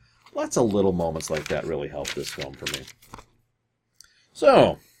 Lots of little moments like that really help this film for me.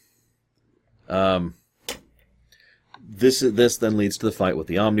 So, this then leads to the fight with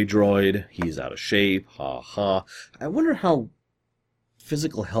the Omnidroid. He's out of shape. Ha ha. I wonder how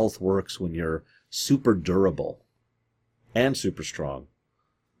physical health works when you're super durable and super strong.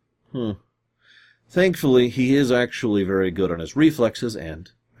 Thankfully, he is actually very good on his reflexes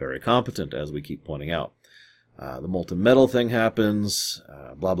and very competent, as we keep pointing out. The molten metal thing happens,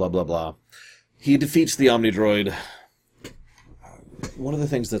 blah, blah, blah, blah. He defeats the Omnidroid. One of the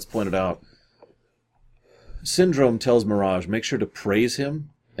things that's pointed out, Syndrome tells Mirage, make sure to praise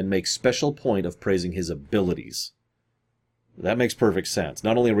him and make special point of praising his abilities. That makes perfect sense.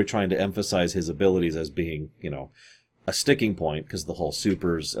 Not only are we trying to emphasize his abilities as being, a sticking point, because the whole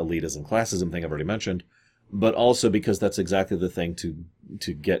supers, elitism, classism thing I've already mentioned, but also because that's exactly the thing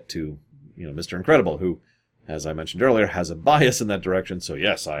to get to, Mr. Incredible, who, as I mentioned earlier, has a bias in that direction, so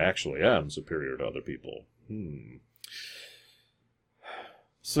yes, I actually am superior to other people.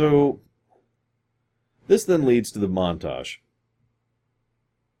 So, this then leads to the montage.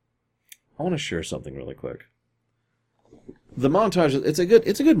 I want to share something really quick. The montage, it's a good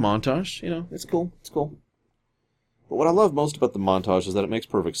montage, it's cool. But what I love most about the montage is that it makes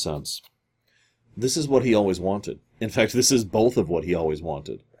perfect sense. This is what he always wanted. In fact, this is both of what he always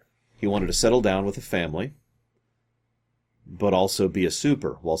wanted. He wanted to settle down with a family, but also be a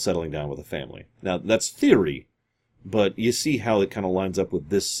super while settling down with a family. Now, that's theory, but you see how it kind of lines up with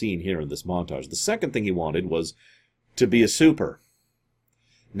this scene here in this montage. The second thing he wanted was to be a super.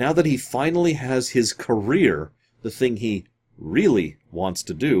 Now that he finally has his career, the thing he really wants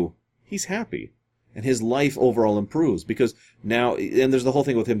to do, he's happy. And his life overall improves, because now, and there's the whole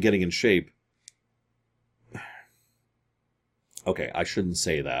thing with him getting in shape. Okay, I shouldn't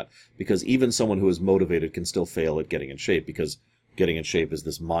say that, because even someone who is motivated can still fail at getting in shape, because getting in shape is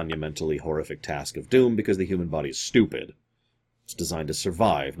this monumentally horrific task of doom, because the human body is stupid. It's designed to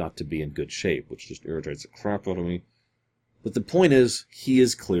survive, not to be in good shape, which just irritates the crap out of me. But the point is, he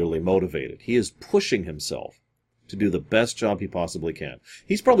is clearly motivated. He is pushing himself to do the best job he possibly can.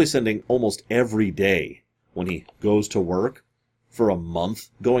 He's probably spending almost every day when he goes to work for a month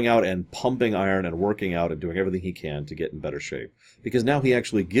going out and pumping iron and working out and doing everything he can to get in better shape. Because now he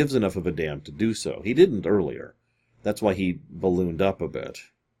actually gives enough of a damn to do so. He didn't earlier. That's why he ballooned up a bit.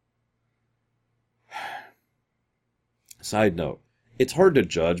 Side note, it's hard to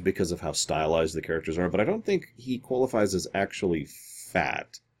judge because of how stylized the characters are, but I don't think he qualifies as actually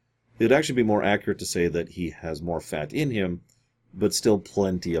fat. It would actually be more accurate to say that he has more fat in him, but still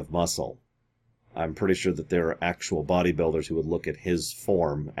plenty of muscle. I'm pretty sure that there are actual bodybuilders who would look at his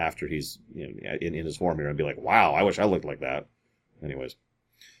form after he's in his form here and be like, wow, I wish I looked like that. Anyways.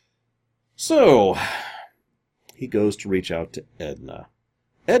 So, he goes to reach out to Edna.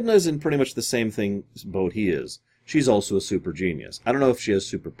 Edna's in pretty much the same boat he is. She's also a super genius. I don't know if she has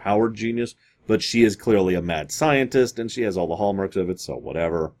super powered genius, but she is clearly a mad scientist, and she has all the hallmarks of it, so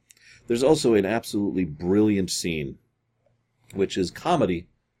whatever. There's also an absolutely brilliant scene, which is comedy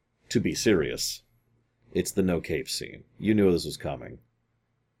to be serious. It's the no cape scene. You knew this was coming.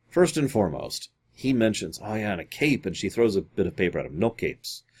 First and foremost, he mentions, oh yeah, and a cape, and she throws a bit of paper at him. No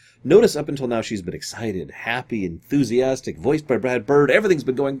capes. Notice up until now she's been excited, happy, enthusiastic, voiced by Brad Bird. Everything's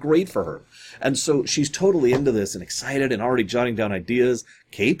been going great for her. And so she's totally into this and excited and already jotting down ideas.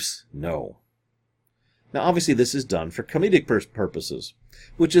 Capes? No. Now, obviously, this is done for comedic purposes,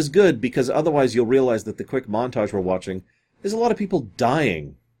 which is good because otherwise you'll realize that the quick montage we're watching is a lot of people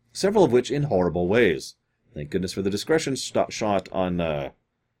dying, several of which in horrible ways. Thank goodness for the discretion shot on the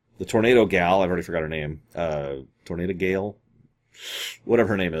Tornado Gal. I've already forgot her name. Tornado Gale? Whatever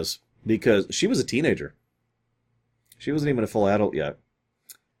her name is. Because she was a teenager. She wasn't even a full adult yet.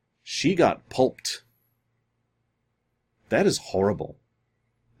 She got pulped. That is horrible.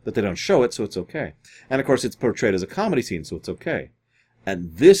 But they don't show it, so it's okay. And of course, it's portrayed as a comedy scene, so it's okay.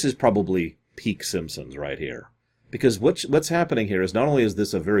 And this is probably peak Simpsons right here. Because what's happening here is not only is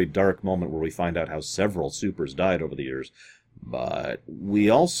this a very dark moment where we find out how several supers died over the years, but we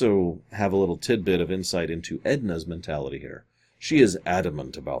also have a little tidbit of insight into Edna's mentality here. She is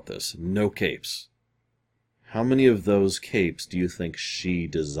adamant about this. No capes. How many of those capes do you think she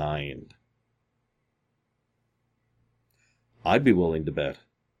designed? I'd be willing to bet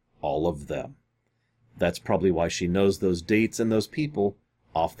all of them. That's probably why she knows those dates and those people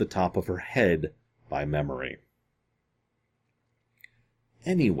off the top of her head by memory.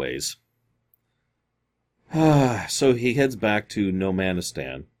 Anyways, so he heads back to No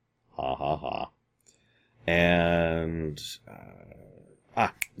Manistan. Ha ha ha. And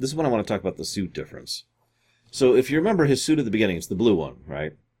This is when I want to talk about the suit difference. So if you remember his suit at the beginning, it's the blue one,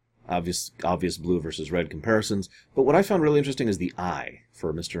 right? Obvious blue versus red comparisons. But what I found really interesting is the eye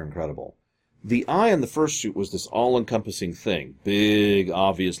for Mr. Incredible. The eye in the first suit was this all-encompassing thing. Big,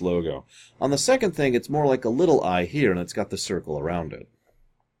 obvious logo. On the second thing, it's more like a little eye here, and it's got the circle around it.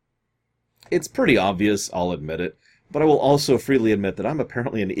 It's pretty obvious, I'll admit it. But I will also freely admit that I'm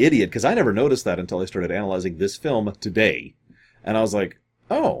apparently an idiot, because I never noticed that until I started analyzing this film today. And I was like,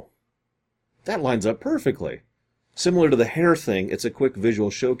 oh, that lines up perfectly. Similar to the hair thing, it's a quick visual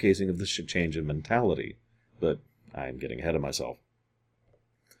showcasing of the change in mentality. But I'm getting ahead of myself.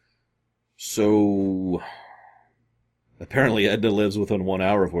 So, apparently Edna lives within 1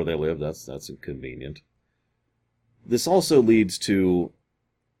 hour of where they live. That's inconvenient. This also leads to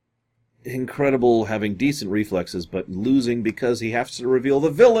Incredible having decent reflexes, but losing because he has to reveal the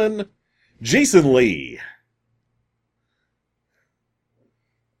villain, Jason Lee.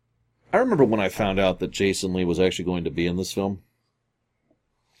 I remember when I found out that Jason Lee was actually going to be in this film.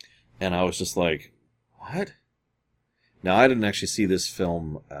 And I was just like, what? Now, I didn't actually see this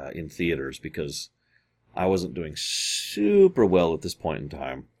film in theaters because I wasn't doing super well at this point in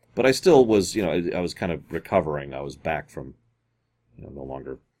time. But I still was, I was kind of recovering. I was back from, no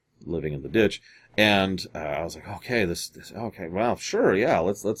longer living in the ditch. And I was like, okay, okay, well, sure, yeah,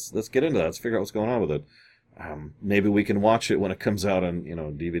 let's get into that. Let's figure out what's going on with it. Maybe we can watch it when it comes out on,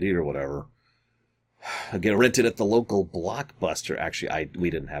 DVD or whatever. I get rented at the local Blockbuster. Actually,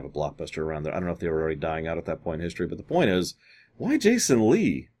 we didn't have a Blockbuster around there. I don't know if they were already dying out at that point in history, but the point is, why Jason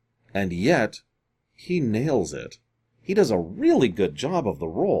Lee? And yet, he nails it. He does a really good job of the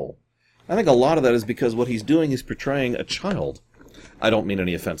role. I think a lot of that is because what he's doing is portraying a child. I don't mean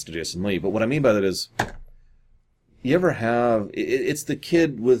any offense to Jason Lee, but what I mean by that is, you ever have... It's the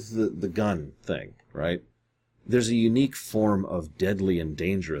kid with the gun thing, right? There's a unique form of deadly and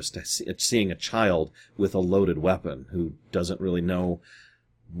dangerous to seeing a child with a loaded weapon who doesn't really know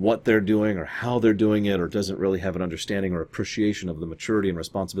what they're doing or how they're doing it, or doesn't really have an understanding or appreciation of the maturity and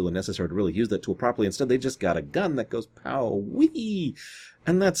responsibility necessary to really use that tool properly. Instead, they just got a gun that goes pow-wee.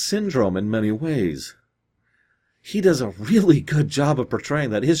 And that's Syndrome in many ways. He does a really good job of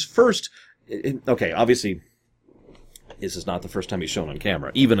portraying that. His first... Okay, obviously... This is not the first time he's shown on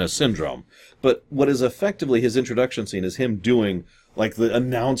camera, even as Syndrome. But what is effectively his introduction scene is him doing, like, the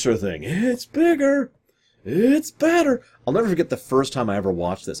announcer thing. It's bigger. It's better. I'll never forget the first time I ever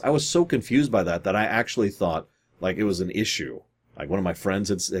watched this. I was so confused by that I actually thought, like, it was an issue. Like, one of my friends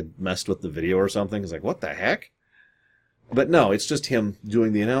had messed with the video or something. It's like, what the heck? But no, it's just him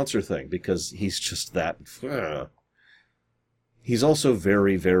doing the announcer thing, because he's just that... He's also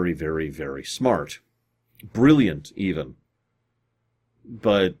very, very, very, very smart. Brilliant, even.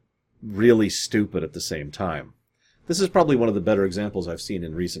 But really stupid at the same time. This is probably one of the better examples I've seen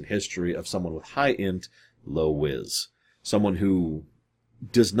in recent history of someone with high int, low whiz. Someone who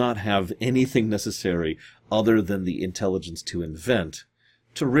does not have anything necessary other than the intelligence to invent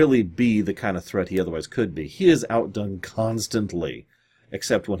to really be the kind of threat he otherwise could be. He is outdone constantly,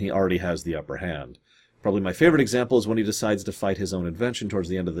 except when he already has the upper hand. Probably my favorite example is when he decides to fight his own invention towards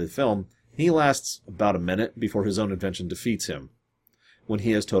the end of the film. He lasts about a minute before his own invention defeats him, when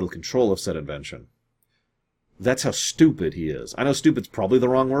he has total control of said invention. That's how stupid he is. I know stupid's probably the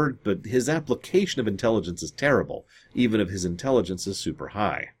wrong word, but his application of intelligence is terrible, even if his intelligence is super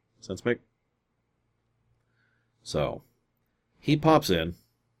high. Sense make? So, he pops in,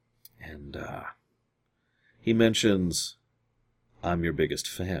 and he mentions, "I'm your biggest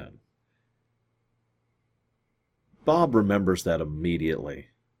fan." Bob remembers that immediately.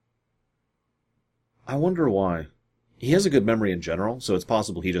 I wonder why. He has a good memory in general, so it's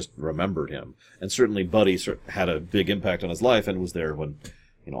possible he just remembered him. And certainly Buddy had a big impact on his life and was there when,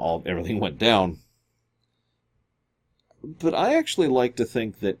 everything went down. But I actually like to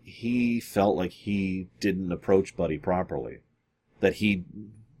think that he felt like he didn't approach Buddy properly. That he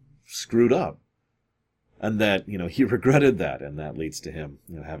screwed up. And that, he regretted that, and that leads to him,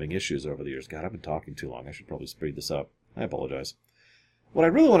 having issues over the years. God, I've been talking too long. I should probably speed this up. I apologize. What I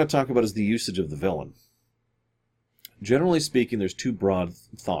really want to talk about is the usage of the villain. Generally speaking, there's two broad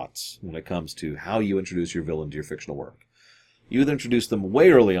thoughts when it comes to how you introduce your villain to your fictional work. You either introduce them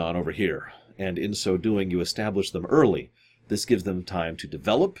way early on over here, and in so doing, you establish them early. This gives them time to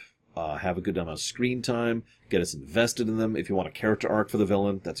develop, have a good amount of screen time, get us invested in them. If you want a character arc for the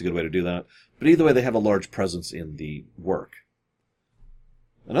villain, that's a good way to do that. But either way, they have a large presence in the work.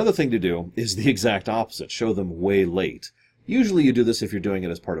 Another thing to do is the exact opposite. Show them way late. Usually you do this if you're doing it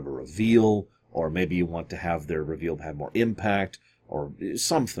as part of a reveal, or maybe you want to have their reveal have more impact, or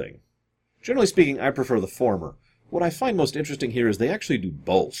something. Generally speaking, I prefer the former, what I find most interesting here is they actually do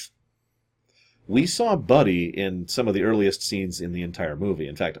both. We saw Buddy in some of the earliest scenes in the entire movie.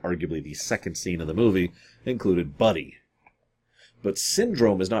 In fact, arguably the second scene of the movie included Buddy. But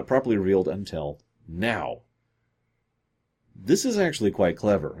Syndrome is not properly revealed until now. This is actually quite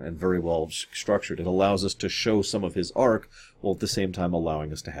clever and very well structured. It allows us to show some of his arc, while at the same time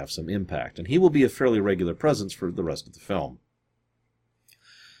allowing us to have some impact. And he will be a fairly regular presence for the rest of the film.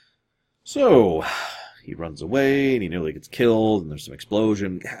 So, he runs away, and he nearly gets killed, and there's some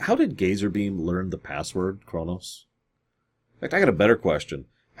explosion. How did Gazerbeam learn the password, Kronos? In fact, I got a better question.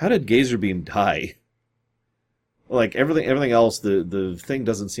 How did Gazerbeam die? Like, everything else, the thing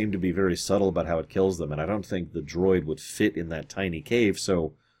doesn't seem to be very subtle about how it kills them, and I don't think the droid would fit in that tiny cave,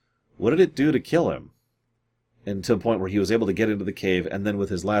 so what did it do to kill him? And to the point where he was able to get into the cave, and then with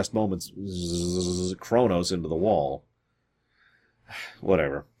his last moments, Kronos into the wall.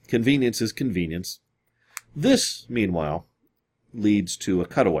 Whatever. Convenience is convenience. This, meanwhile, leads to a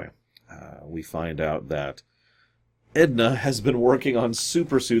cutaway. We find out that Edna has been working on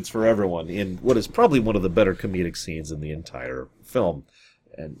super suits for everyone in what is probably one of the better comedic scenes in the entire film.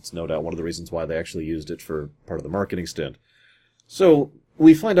 And it's no doubt one of the reasons why they actually used it for part of the marketing stint. So,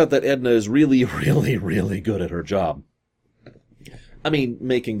 we find out that Edna is really, really, really good at her job. I mean,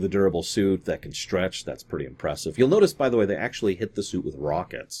 making the durable suit that can stretch, that's pretty impressive. You'll notice, by the way, they actually hit the suit with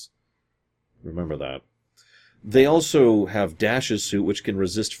rockets. Remember that. They also have Dash's suit, which can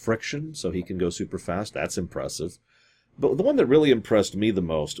resist friction, so he can go super fast. That's impressive. But the one that really impressed me the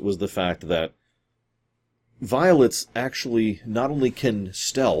most was the fact that Violet's actually not only can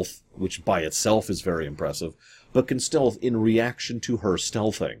stealth, which by itself is very impressive, but can stealth in reaction to her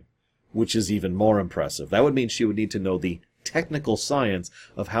stealthing, which is even more impressive. That would mean she would need to know the technical science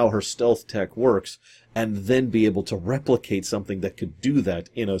of how her stealth tech works, and then be able to replicate something that could do that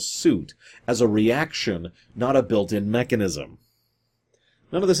in a suit, as a reaction, not a built-in mechanism.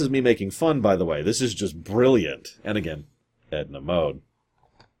 None of this is me making fun, by the way. This is just brilliant. And again, Edna mode.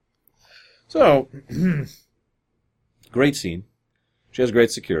 So, great scene. She has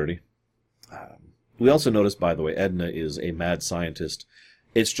great security. We also notice, by the way, Edna is a mad scientist.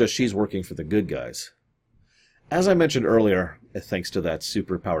 It's just she's working for the good guys. As I mentioned earlier, thanks to that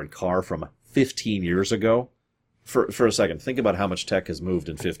super-powered car from 15 years ago, for a second, think about how much tech has moved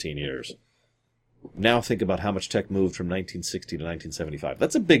in 15 years. Now think about how much tech moved from 1960 to 1975.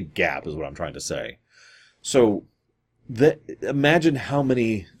 That's a big gap, is what I'm trying to say. So, imagine how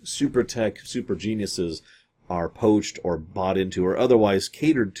many super tech, super geniuses are poached or bought into or otherwise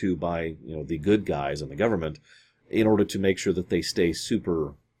catered to by, the good guys and the government in order to make sure that they stay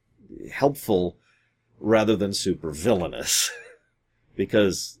super helpful rather than super villainous.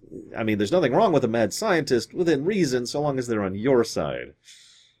 Because, there's nothing wrong with a mad scientist within reason so long as they're on your side.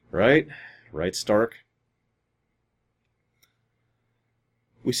 Right? Right, Stark?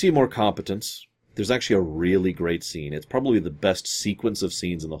 We see more competence. There's actually a really great scene. It's probably the best sequence of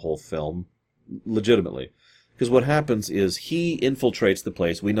scenes in the whole film. Legitimately. Because what happens is he infiltrates the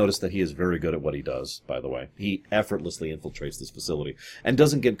place. We notice that he is very good at what he does, by the way. He effortlessly infiltrates this facility. And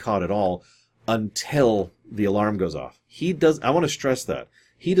doesn't get caught at all until the alarm goes off. I want to stress that.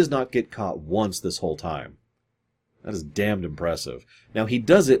 He does not get caught once this whole time. That is damned impressive. Now, he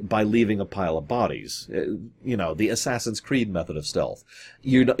does it by leaving a pile of bodies. The Assassin's Creed method of stealth.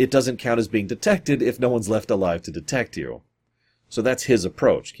 It doesn't count as being detected if no one's left alive to detect you. So that's his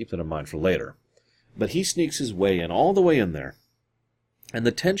approach. Keep that in mind for later. But he sneaks his way in, all the way in there. And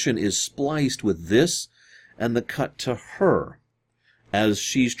the tension is spliced with this and the cut to her. As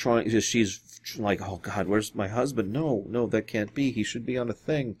she's like, oh God, where's my husband? No, that can't be. He should be on a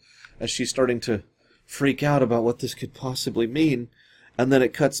thing. As she's starting to freak out about what this could possibly mean. And then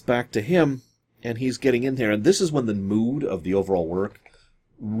it cuts back to him, and he's getting in there. And this is when the mood of the overall work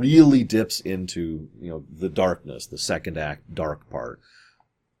really dips into, the darkness, the second act dark part.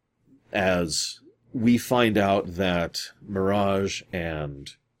 As we find out that Mirage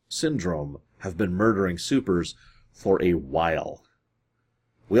and Syndrome have been murdering supers for a while.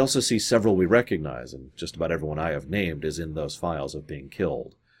 We also see several we recognize, and just about everyone I have named is in those files of being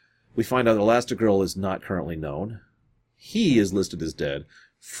killed. We find out Elastigirl is not currently known. He is listed as dead.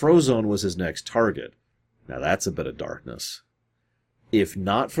 Frozone was his next target. Now that's a bit of darkness. If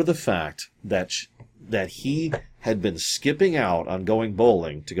not for the fact that he had been skipping out on going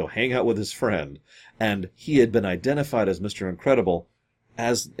bowling to go hang out with his friend, and he had been identified as Mr. Incredible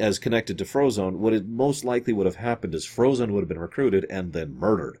as connected to Frozone, what it most likely would have happened is Frozone would have been recruited and then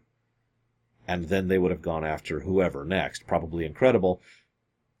murdered. And then they would have gone after whoever next, probably Incredible.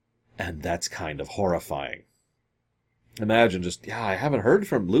 And that's kind of horrifying. Imagine I haven't heard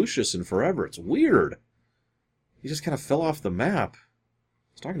from Lucius in forever. It's weird. He just kind of fell off the map.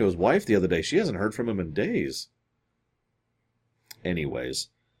 I was talking to his wife the other day. She hasn't heard from him in days. Anyways,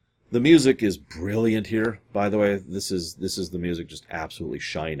 the music is brilliant here. By the way, this is the music just absolutely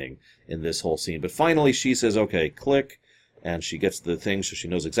shining in this whole scene. But finally she says, okay, click, and she gets the thing so she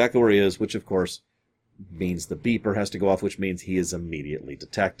knows exactly where he is, which of course means the beeper has to go off, which means he is immediately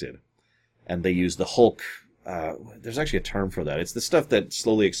detected. And they use the Hulk. There's actually a term for that. It's the stuff that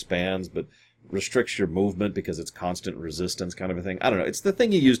slowly expands but restricts your movement because it's constant resistance kind of a thing. I don't know. It's the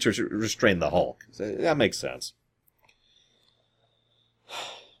thing you use to restrain the Hulk. So that makes sense.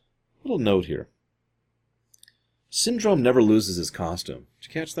 Little note here. Syndrome never loses his costume. Did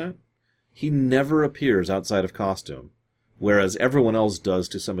you catch that? He never appears outside of costume, whereas everyone else does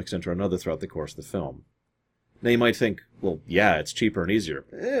to some extent or another throughout the course of the film. Now you might think, well, yeah, it's cheaper and easier.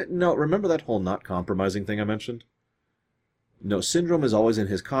 No, remember that whole not compromising thing I mentioned? No, Syndrome is always in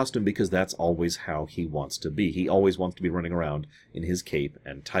his costume because that's always how he wants to be. He always wants to be running around in his cape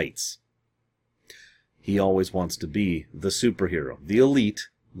and tights. He always wants to be the superhero, the elite,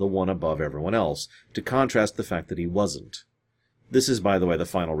 the one above everyone else, to contrast the fact that he wasn't. This is, by the way, the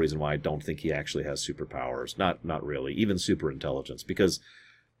final reason why I don't think he actually has superpowers. Not really, even superintelligence, because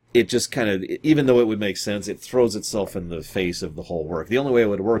it just kind of, even though it would make sense, it throws itself in the face of the whole work. The only way it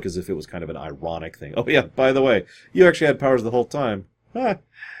would work is if it was kind of an ironic thing. Oh yeah, by the way, you actually had powers the whole time. Ha!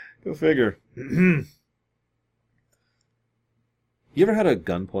 Go figure. You ever had a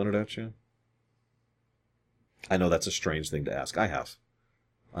gun pointed at you? I know that's a strange thing to ask. I have.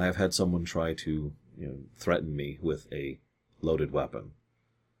 I have had someone try to, threaten me with a loaded weapon.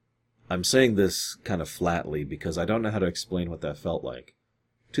 I'm saying this kind of flatly because I don't know how to explain what that felt like.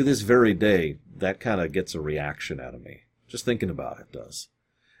 To this very day, that kind of gets a reaction out of me. Just thinking about it does.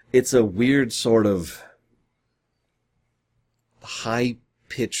 It's a weird sort of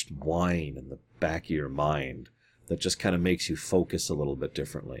high-pitched whine in the back of your mind that just kind of makes you focus a little bit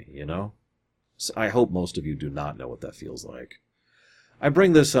differently, you know? So I hope most of you do not know what that feels like. I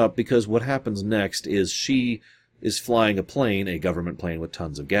bring this up because what happens next is she is flying a plane, a government plane with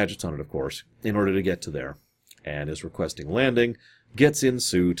tons of gadgets on it, of course, in order to get to there, and is requesting landing, gets in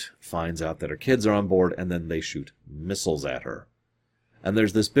suit, finds out that her kids are on board, and then they shoot missiles at her. And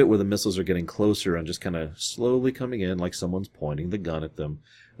there's this bit where the missiles are getting closer and just kind of slowly coming in like someone's pointing the gun at them.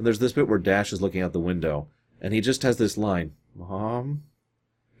 And there's this bit where Dash is looking out the window, and he just has this line, "Mom?"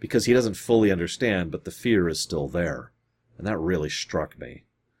 Because he doesn't fully understand, but the fear is still there. And that really struck me.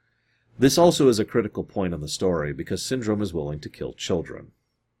 This also is a critical point in the story, because Syndrome is willing to kill children.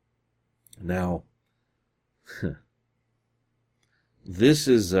 Now, this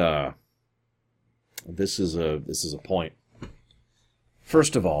is a point.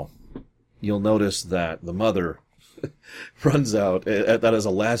 First of all, you'll notice that the mother runs out. That is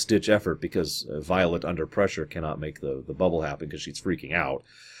a last-ditch effort because Violet, under pressure, cannot make the bubble happen because she's freaking out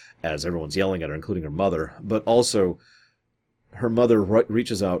as everyone's yelling at her, including her mother. But also, her mother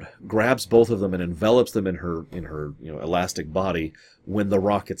reaches out, grabs both of them, and envelops them in her elastic body when the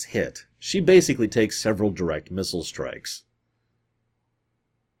rockets hit. She basically takes several direct missile strikes.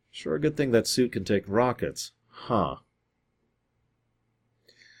 Sure a good thing that suit can take rockets. Huh.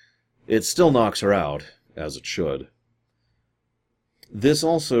 It still knocks her out, as it should. This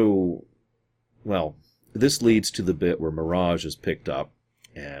also, well, this leads to the bit where Mirage is picked up,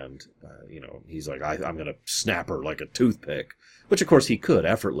 and, he's like, I'm going to snap her like a toothpick, which of course he could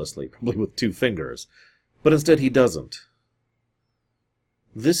effortlessly, probably with 2 fingers, but instead he doesn't.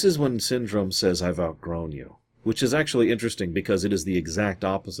 This is when Syndrome says, "I've outgrown you," which is actually interesting because it is the exact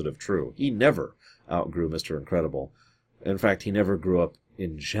opposite of true. He never outgrew Mr. Incredible. In fact, he never grew up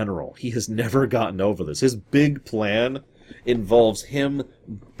in general. He has never gotten over this. His big plan involves him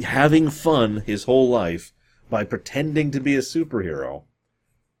having fun his whole life by pretending to be a superhero,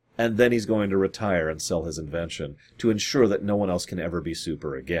 and then he's going to retire and sell his invention to ensure that no one else can ever be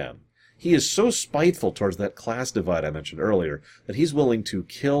super again. He is so spiteful towards that class divide I mentioned earlier that he's willing to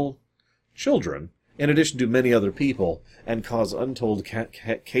kill children, in addition to many other people, and cause untold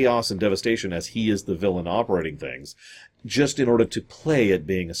chaos and devastation as he is the villain operating things, just in order to play at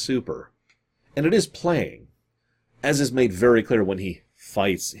being a super. And it is playing, as is made very clear when he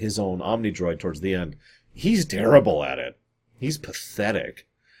fights his own Omnidroid towards the end. He's terrible at it. He's pathetic.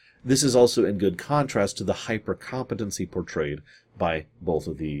 This is also in good contrast to the hyper-competency portrayed by both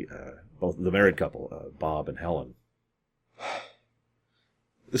the married couple, Bob and Helen.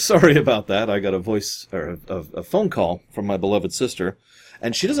 Sorry about that. I got a phone call from my beloved sister,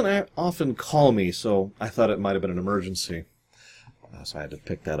 and she doesn't often call me, so I thought it might have been an emergency. So I had to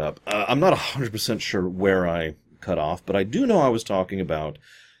pick that up. I'm not 100% sure where I cut off, but I do know I was talking about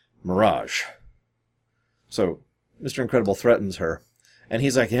Mirage. So, Mr. Incredible threatens her. And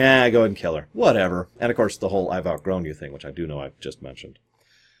he's like, yeah, go ahead and kill her. Whatever. And of course, the whole I've outgrown you thing, which I do know I've just mentioned.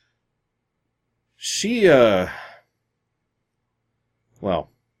 Well,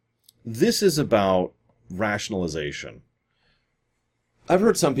 this is about rationalization. I've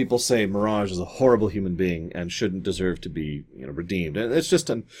heard some people say Mirage is a horrible human being and shouldn't deserve to be, redeemed. And it's just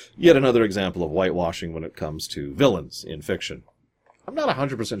yet another example of whitewashing when it comes to villains in fiction. I'm not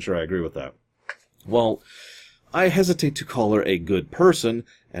 100% sure I agree with that. Well, I hesitate to call her a good person,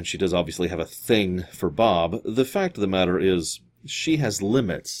 and she does obviously have a thing for Bob. The fact of the matter is, she has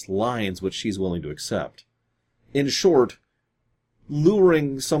limits, lines which she's willing to accept. In short,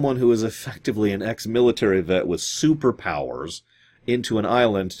 luring someone who is effectively an ex-military vet with superpowers into an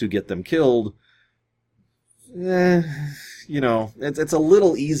island to get them killed, it's a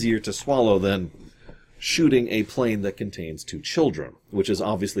little easier to swallow than shooting a plane that contains 2 children, which is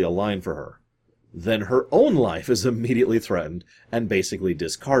obviously a line for her. Then her own life is immediately threatened and basically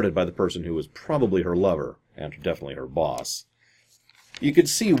discarded by the person who was probably her lover, and definitely her boss. You could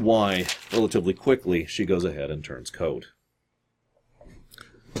see why, relatively quickly, she goes ahead and turns code.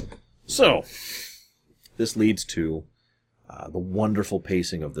 So, this leads to the wonderful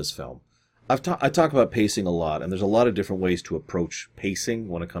pacing of this film. I talk about pacing a lot, and there's a lot of different ways to approach pacing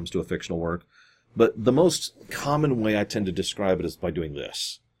when it comes to a fictional work, but the most common way I tend to describe it is by doing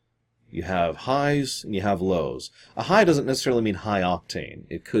this. You have highs and you have lows. A high doesn't necessarily mean high octane.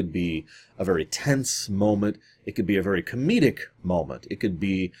 It could be a very tense moment. It could be a very comedic moment. It could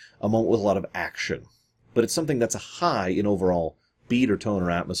be a moment with a lot of action. But it's something that's a high in overall beat or tone or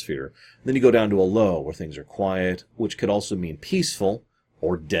atmosphere. Then you go down to a low where things are quiet, which could also mean peaceful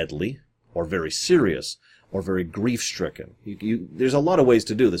or deadly or very serious or very grief-stricken. There's a lot of ways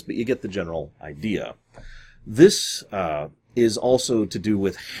to do this, but you get the general idea. This is also to do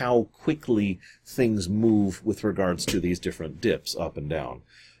with how quickly things move with regards to these different dips up and down.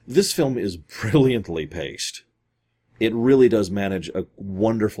 This film is brilliantly paced. It really does manage a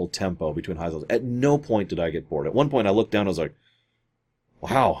wonderful tempo between highs and lows. At no point did I get bored. At one point I looked down and I was like,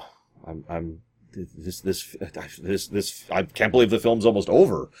 wow, I can't believe the film's almost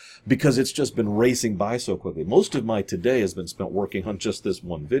over, because it's just been racing by so quickly. Most of my today has been spent working on just this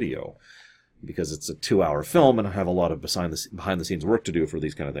one video, because it's a 2-hour film and I have a lot of behind-the-scenes work to do for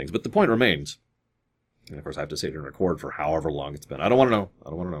these kind of things. But the point remains, and of course I have to sit here and record for however long it's been. I don't want to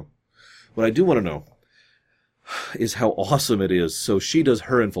know. What I do want to know is how awesome it is. So she does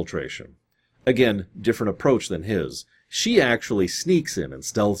her infiltration. Again, different approach than his. She actually sneaks in and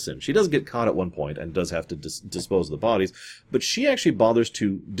stealths in. She does get caught at one point and does have to dispose of the bodies, but she actually bothers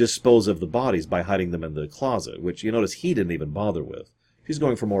to dispose of the bodies by hiding them in the closet, which you notice he didn't even bother with. She's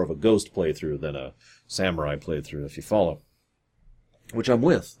going for more of a ghost playthrough than a samurai playthrough, if you follow. Which I'm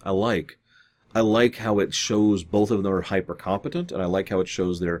with. I like how it shows both of them are hyper-competent, and I like how it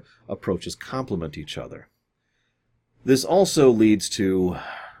shows their approaches complement each other. This also leads to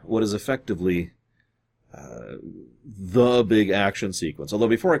what is effectively the big action sequence. Although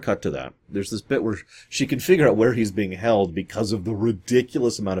before I cut to that, there's this bit where she can figure out where he's being held because of the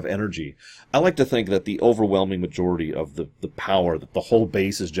ridiculous amount of energy. I like to think that the overwhelming majority of the power that the whole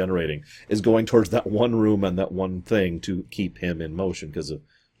base is generating is going towards that one room and that one thing to keep him in motion because of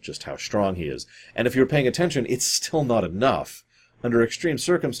just how strong he is. And if you're paying attention, it's still not enough. Under extreme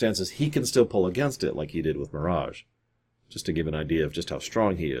circumstances, he can still pull against it like he did with Mirage. Just to give an idea of just how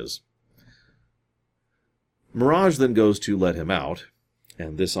strong he is. Mirage then goes to let him out,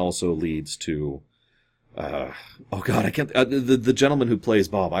 and this also leads to, the gentleman who plays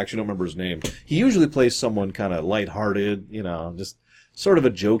Bob, I actually don't remember his name. He usually plays someone kind of lighthearted, just sort of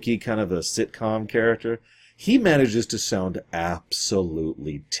a jokey, kind of a sitcom character. He manages to sound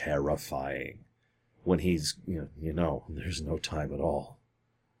absolutely terrifying when he's, there's no time at all.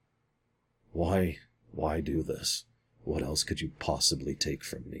 Why do this? What else could you possibly take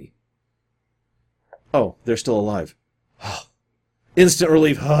from me? Oh, they're still alive. Oh, instant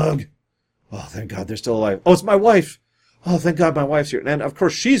relief hug. Oh, thank God they're still alive. Oh, it's my wife. Oh, thank God my wife's here. And, of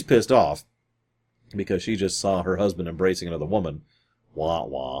course, she's pissed off because she just saw her husband embracing another woman. Wah,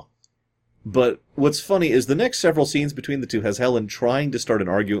 wah. But what's funny is the next several scenes between the two has Helen trying to start an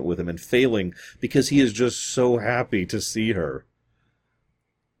argument with him and failing because he is just so happy to see her.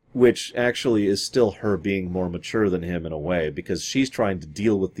 Which actually is still her being more mature than him in a way, because she's trying to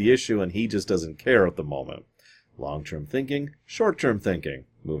deal with the issue and he just doesn't care at the moment. Long-term thinking, short-term thinking.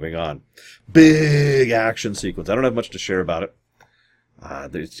 Moving on. Big action sequence. I don't have much to share about it.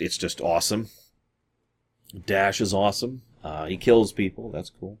 It's just awesome. Dash is awesome. He kills people. That's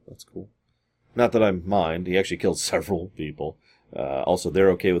cool. Not that I mind. He actually kills several people. Also,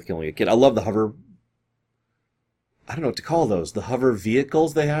 they're okay with killing a kid. I love the hover I don't know what to call those. The hover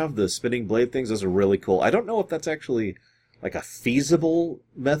vehicles they have, the spinning blade things, those are really cool. I don't know if that's actually like a feasible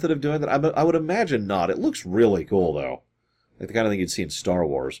method of doing that. I would imagine not. It looks really cool, though. Like the kind of thing you'd see in Star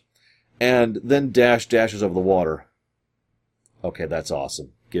Wars. And then Dash dashes over the water. Okay, that's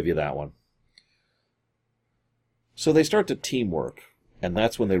awesome. Give you that one. So they start to teamwork, and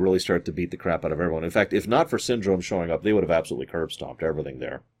that's when they really start to beat the crap out of everyone. In fact, if not for Syndrome showing up, they would have absolutely curb-stomped everything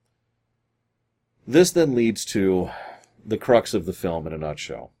there. This then leads to the crux of the film in a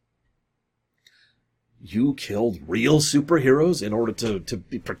nutshell. You killed real superheroes in order to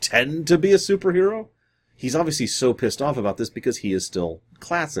pretend to be a superhero? He's obviously so pissed off about this because he is still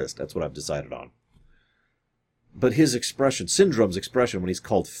classist. That's what I've decided on. But his expression, Syndrome's expression when he's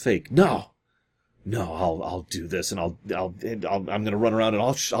called fake, no, I'll do this, and I'm going to run around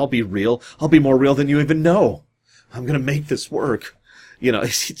and I'll be real. I'll be more real than you even know. I'm going to make this work. You know,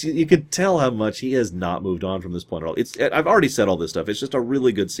 you can tell how much he has not moved on from this point at all. I've already said all this stuff. It's just a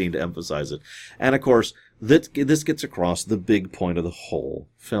really good scene to emphasize it. And, of course, this gets across the big point of the whole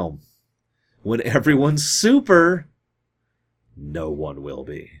film. When everyone's super, no one will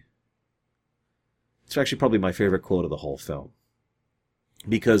be. It's actually probably my favorite quote of the whole film.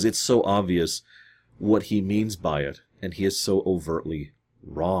 Because it's so obvious what he means by it, and he is so overtly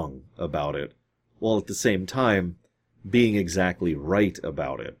wrong about it, while at the same time being exactly right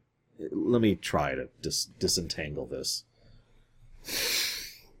about it. Let me try to disentangle this.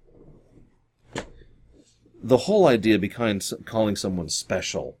 The whole idea behind calling someone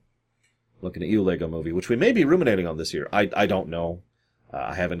special, looking at you, Lego Movie, which we may be ruminating on this year, I don't know.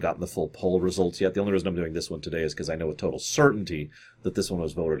 I haven't gotten the full poll results yet. The only reason I'm doing this one today is because I know with total certainty that this one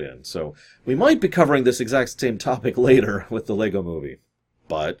was voted in. So we might be covering this exact same topic later with the Lego Movie.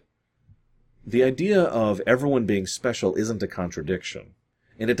 But the idea of everyone being special isn't a contradiction.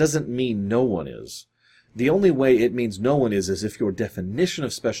 And it doesn't mean no one is. The only way it means no one is if your definition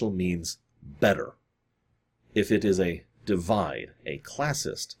of special means better. If it is a divide, a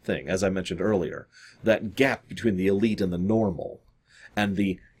classist thing, as I mentioned earlier, that gap between the elite and the normal, and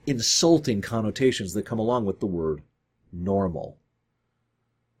the insulting connotations that come along with the word normal.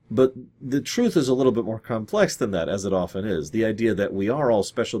 But the truth is a little bit more complex than that, as it often is. The idea that we are all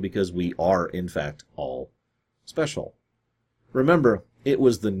special because we are, in fact, all special. Remember, it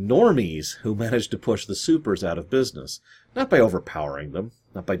was the normies who managed to push the supers out of business, not by overpowering them,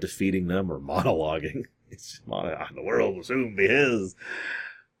 not by defeating them or monologuing. The world will soon be his.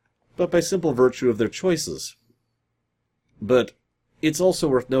 But by simple virtue of their choices. But it's also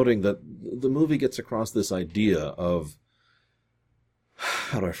worth noting that the movie gets across this idea of...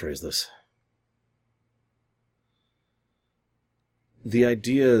 How do I phrase this? The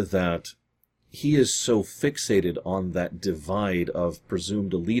idea that he is so fixated on that divide of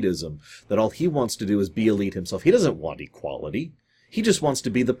presumed elitism that all he wants to do is be elite himself. He doesn't want equality. He just wants to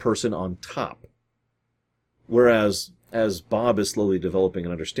be the person on top. Whereas, as Bob is slowly developing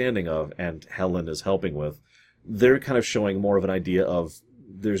an understanding of, and Helen is helping with, they're kind of showing more of an idea of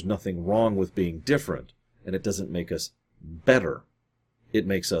there's nothing wrong with being different, and it doesn't make us better. It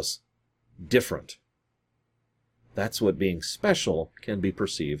makes us different. That's what being special can be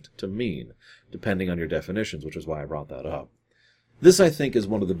perceived to mean, depending on your definitions, which is why I brought that up. This, I think, is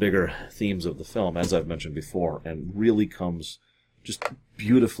one of the bigger themes of the film, as I've mentioned before, and really comes just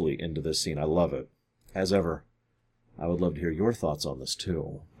beautifully into this scene. I love it. As ever, I would love to hear your thoughts on this,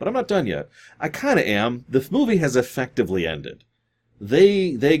 too. But I'm not done yet. I kind of am. The movie has effectively ended.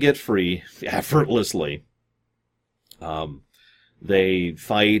 They get free, effortlessly. They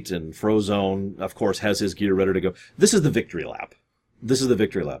fight, and Frozone, of course, has his gear ready to go. This is the victory lap. This is the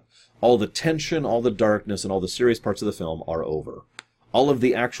victory lap. All the tension, all the darkness, and all the serious parts of the film are over. All of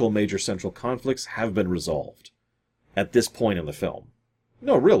the actual major central conflicts have been resolved at this point in the film.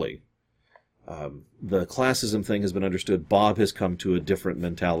 No, really. The classism thing has been understood. Bob has come to a different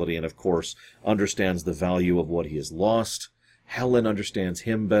mentality and, of course, understands the value of what he has lost. Helen understands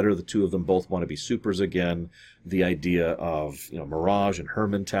him better. The two of them both want to be supers again. The idea of, Mirage and her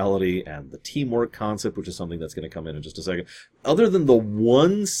mentality and the teamwork concept, which is something that's going to come in just a second. Other than the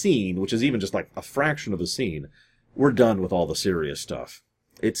one scene, which is even just like a fraction of a scene, we're done with all the serious stuff.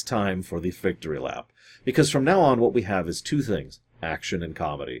 It's time for the victory lap. Because from now on, what we have is two things, action and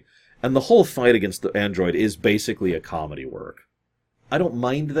comedy. And the whole fight against the android is basically a comedy work. I don't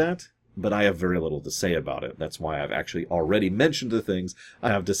mind that, but I have very little to say about it. That's why I've actually already mentioned the things I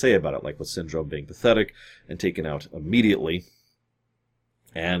have to say about it, like with Syndrome being pathetic and taken out immediately.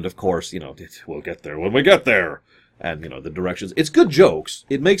 And, of course, we'll get there when we get there. And, the directions. It's good jokes.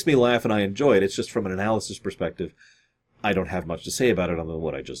 It makes me laugh and I enjoy it. It's just from an analysis perspective, I don't have much to say about it other than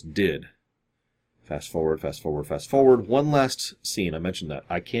what I just did. Fast forward, fast forward, fast forward. One last scene. I mentioned that.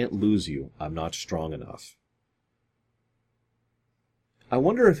 I can't lose you. I'm not strong enough. I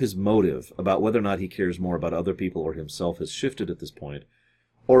wonder if his motive about whether or not he cares more about other people or himself has shifted at this point.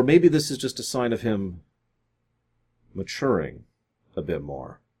 Or maybe this is just a sign of him maturing a bit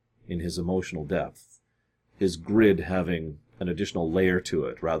more in his emotional depth. His grid having an additional layer to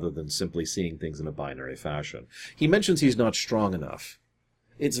it rather than simply seeing things in a binary fashion. He mentions he's not strong enough.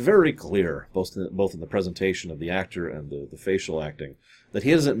 It's very clear, both in the presentation of the actor and the facial acting, that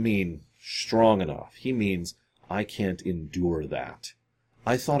he doesn't mean strong enough. He means, I can't endure that.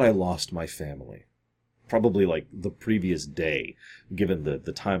 I thought I lost my family. Probably like the previous day, given the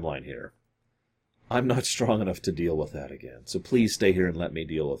timeline here. I'm not strong enough to deal with that again, so please stay here and let me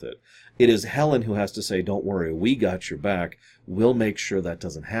deal with it. It is Helen who has to say, don't worry, we got your back. We'll make sure that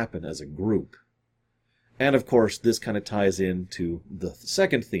doesn't happen as a group. And of course, this kind of ties into the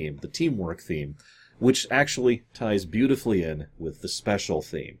second theme, the teamwork theme, which actually ties beautifully in with the special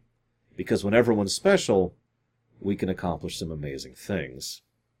theme. Because when everyone's special, we can accomplish some amazing things.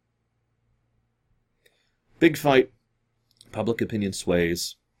 Big fight. Public opinion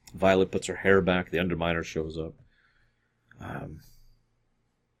sways. Violet puts her hair back. The Underminer shows up.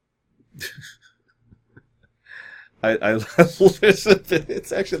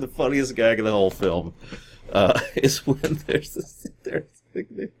 It's actually the funniest gag in the whole film. Is when they're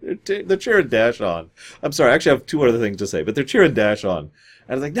cheering Dash on. I'm sorry, I actually have two other things to say, but they're cheering Dash on.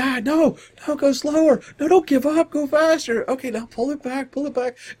 And it's like, nah, no, go slower. No, don't give up, go faster. Okay, now pull it back.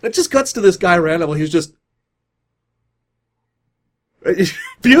 And it just cuts to this guy randomly. He's just...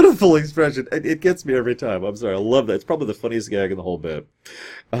 Beautiful expression. It gets me every time. I'm sorry, I love that. It's probably the funniest gag in the whole bit.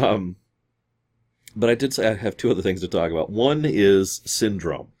 But I did say I have two other things to talk about. One is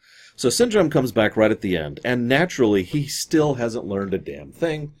Syndrome. So Syndrome comes back right at the end, and naturally, he still hasn't learned a damn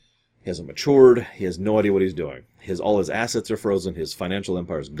thing. He hasn't matured. He has no idea what he's doing. All his assets are frozen. His financial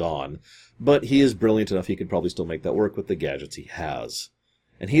empire is gone. But he is brilliant enough he could probably still make that work with the gadgets he has.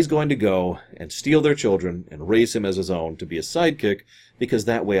 And he's going to go and steal their children and raise him as his own to be a sidekick, because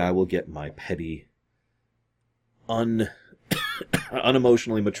that way I will get my petty, unemotionally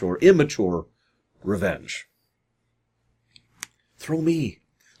immature revenge. Throw me.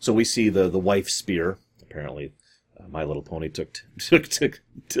 So we see the wife spear. Apparently, My Little Pony took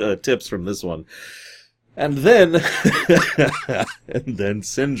tips from this one. And then,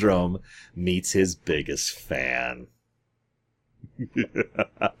 Syndrome meets his biggest fan.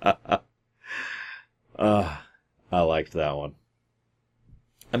 I liked that one.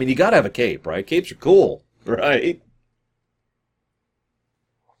 I mean, you gotta have a cape, right? Capes are cool, right?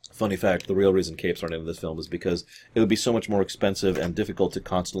 Funny fact, the real reason capes aren't in this film is because it would be so much more expensive and difficult to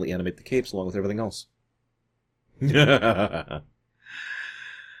constantly animate the capes along with everything else.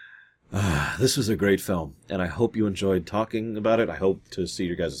 This was a great film, and I hope you enjoyed talking about it. I hope to see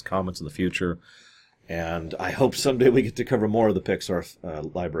your guys' comments in the future, and I hope someday we get to cover more of the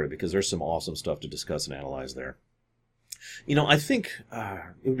Pixar library, because there's some awesome stuff to discuss and analyze there. You know, I think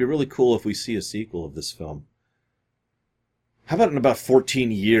it would be really cool if we see a sequel of this film. How about in about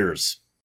 14 years?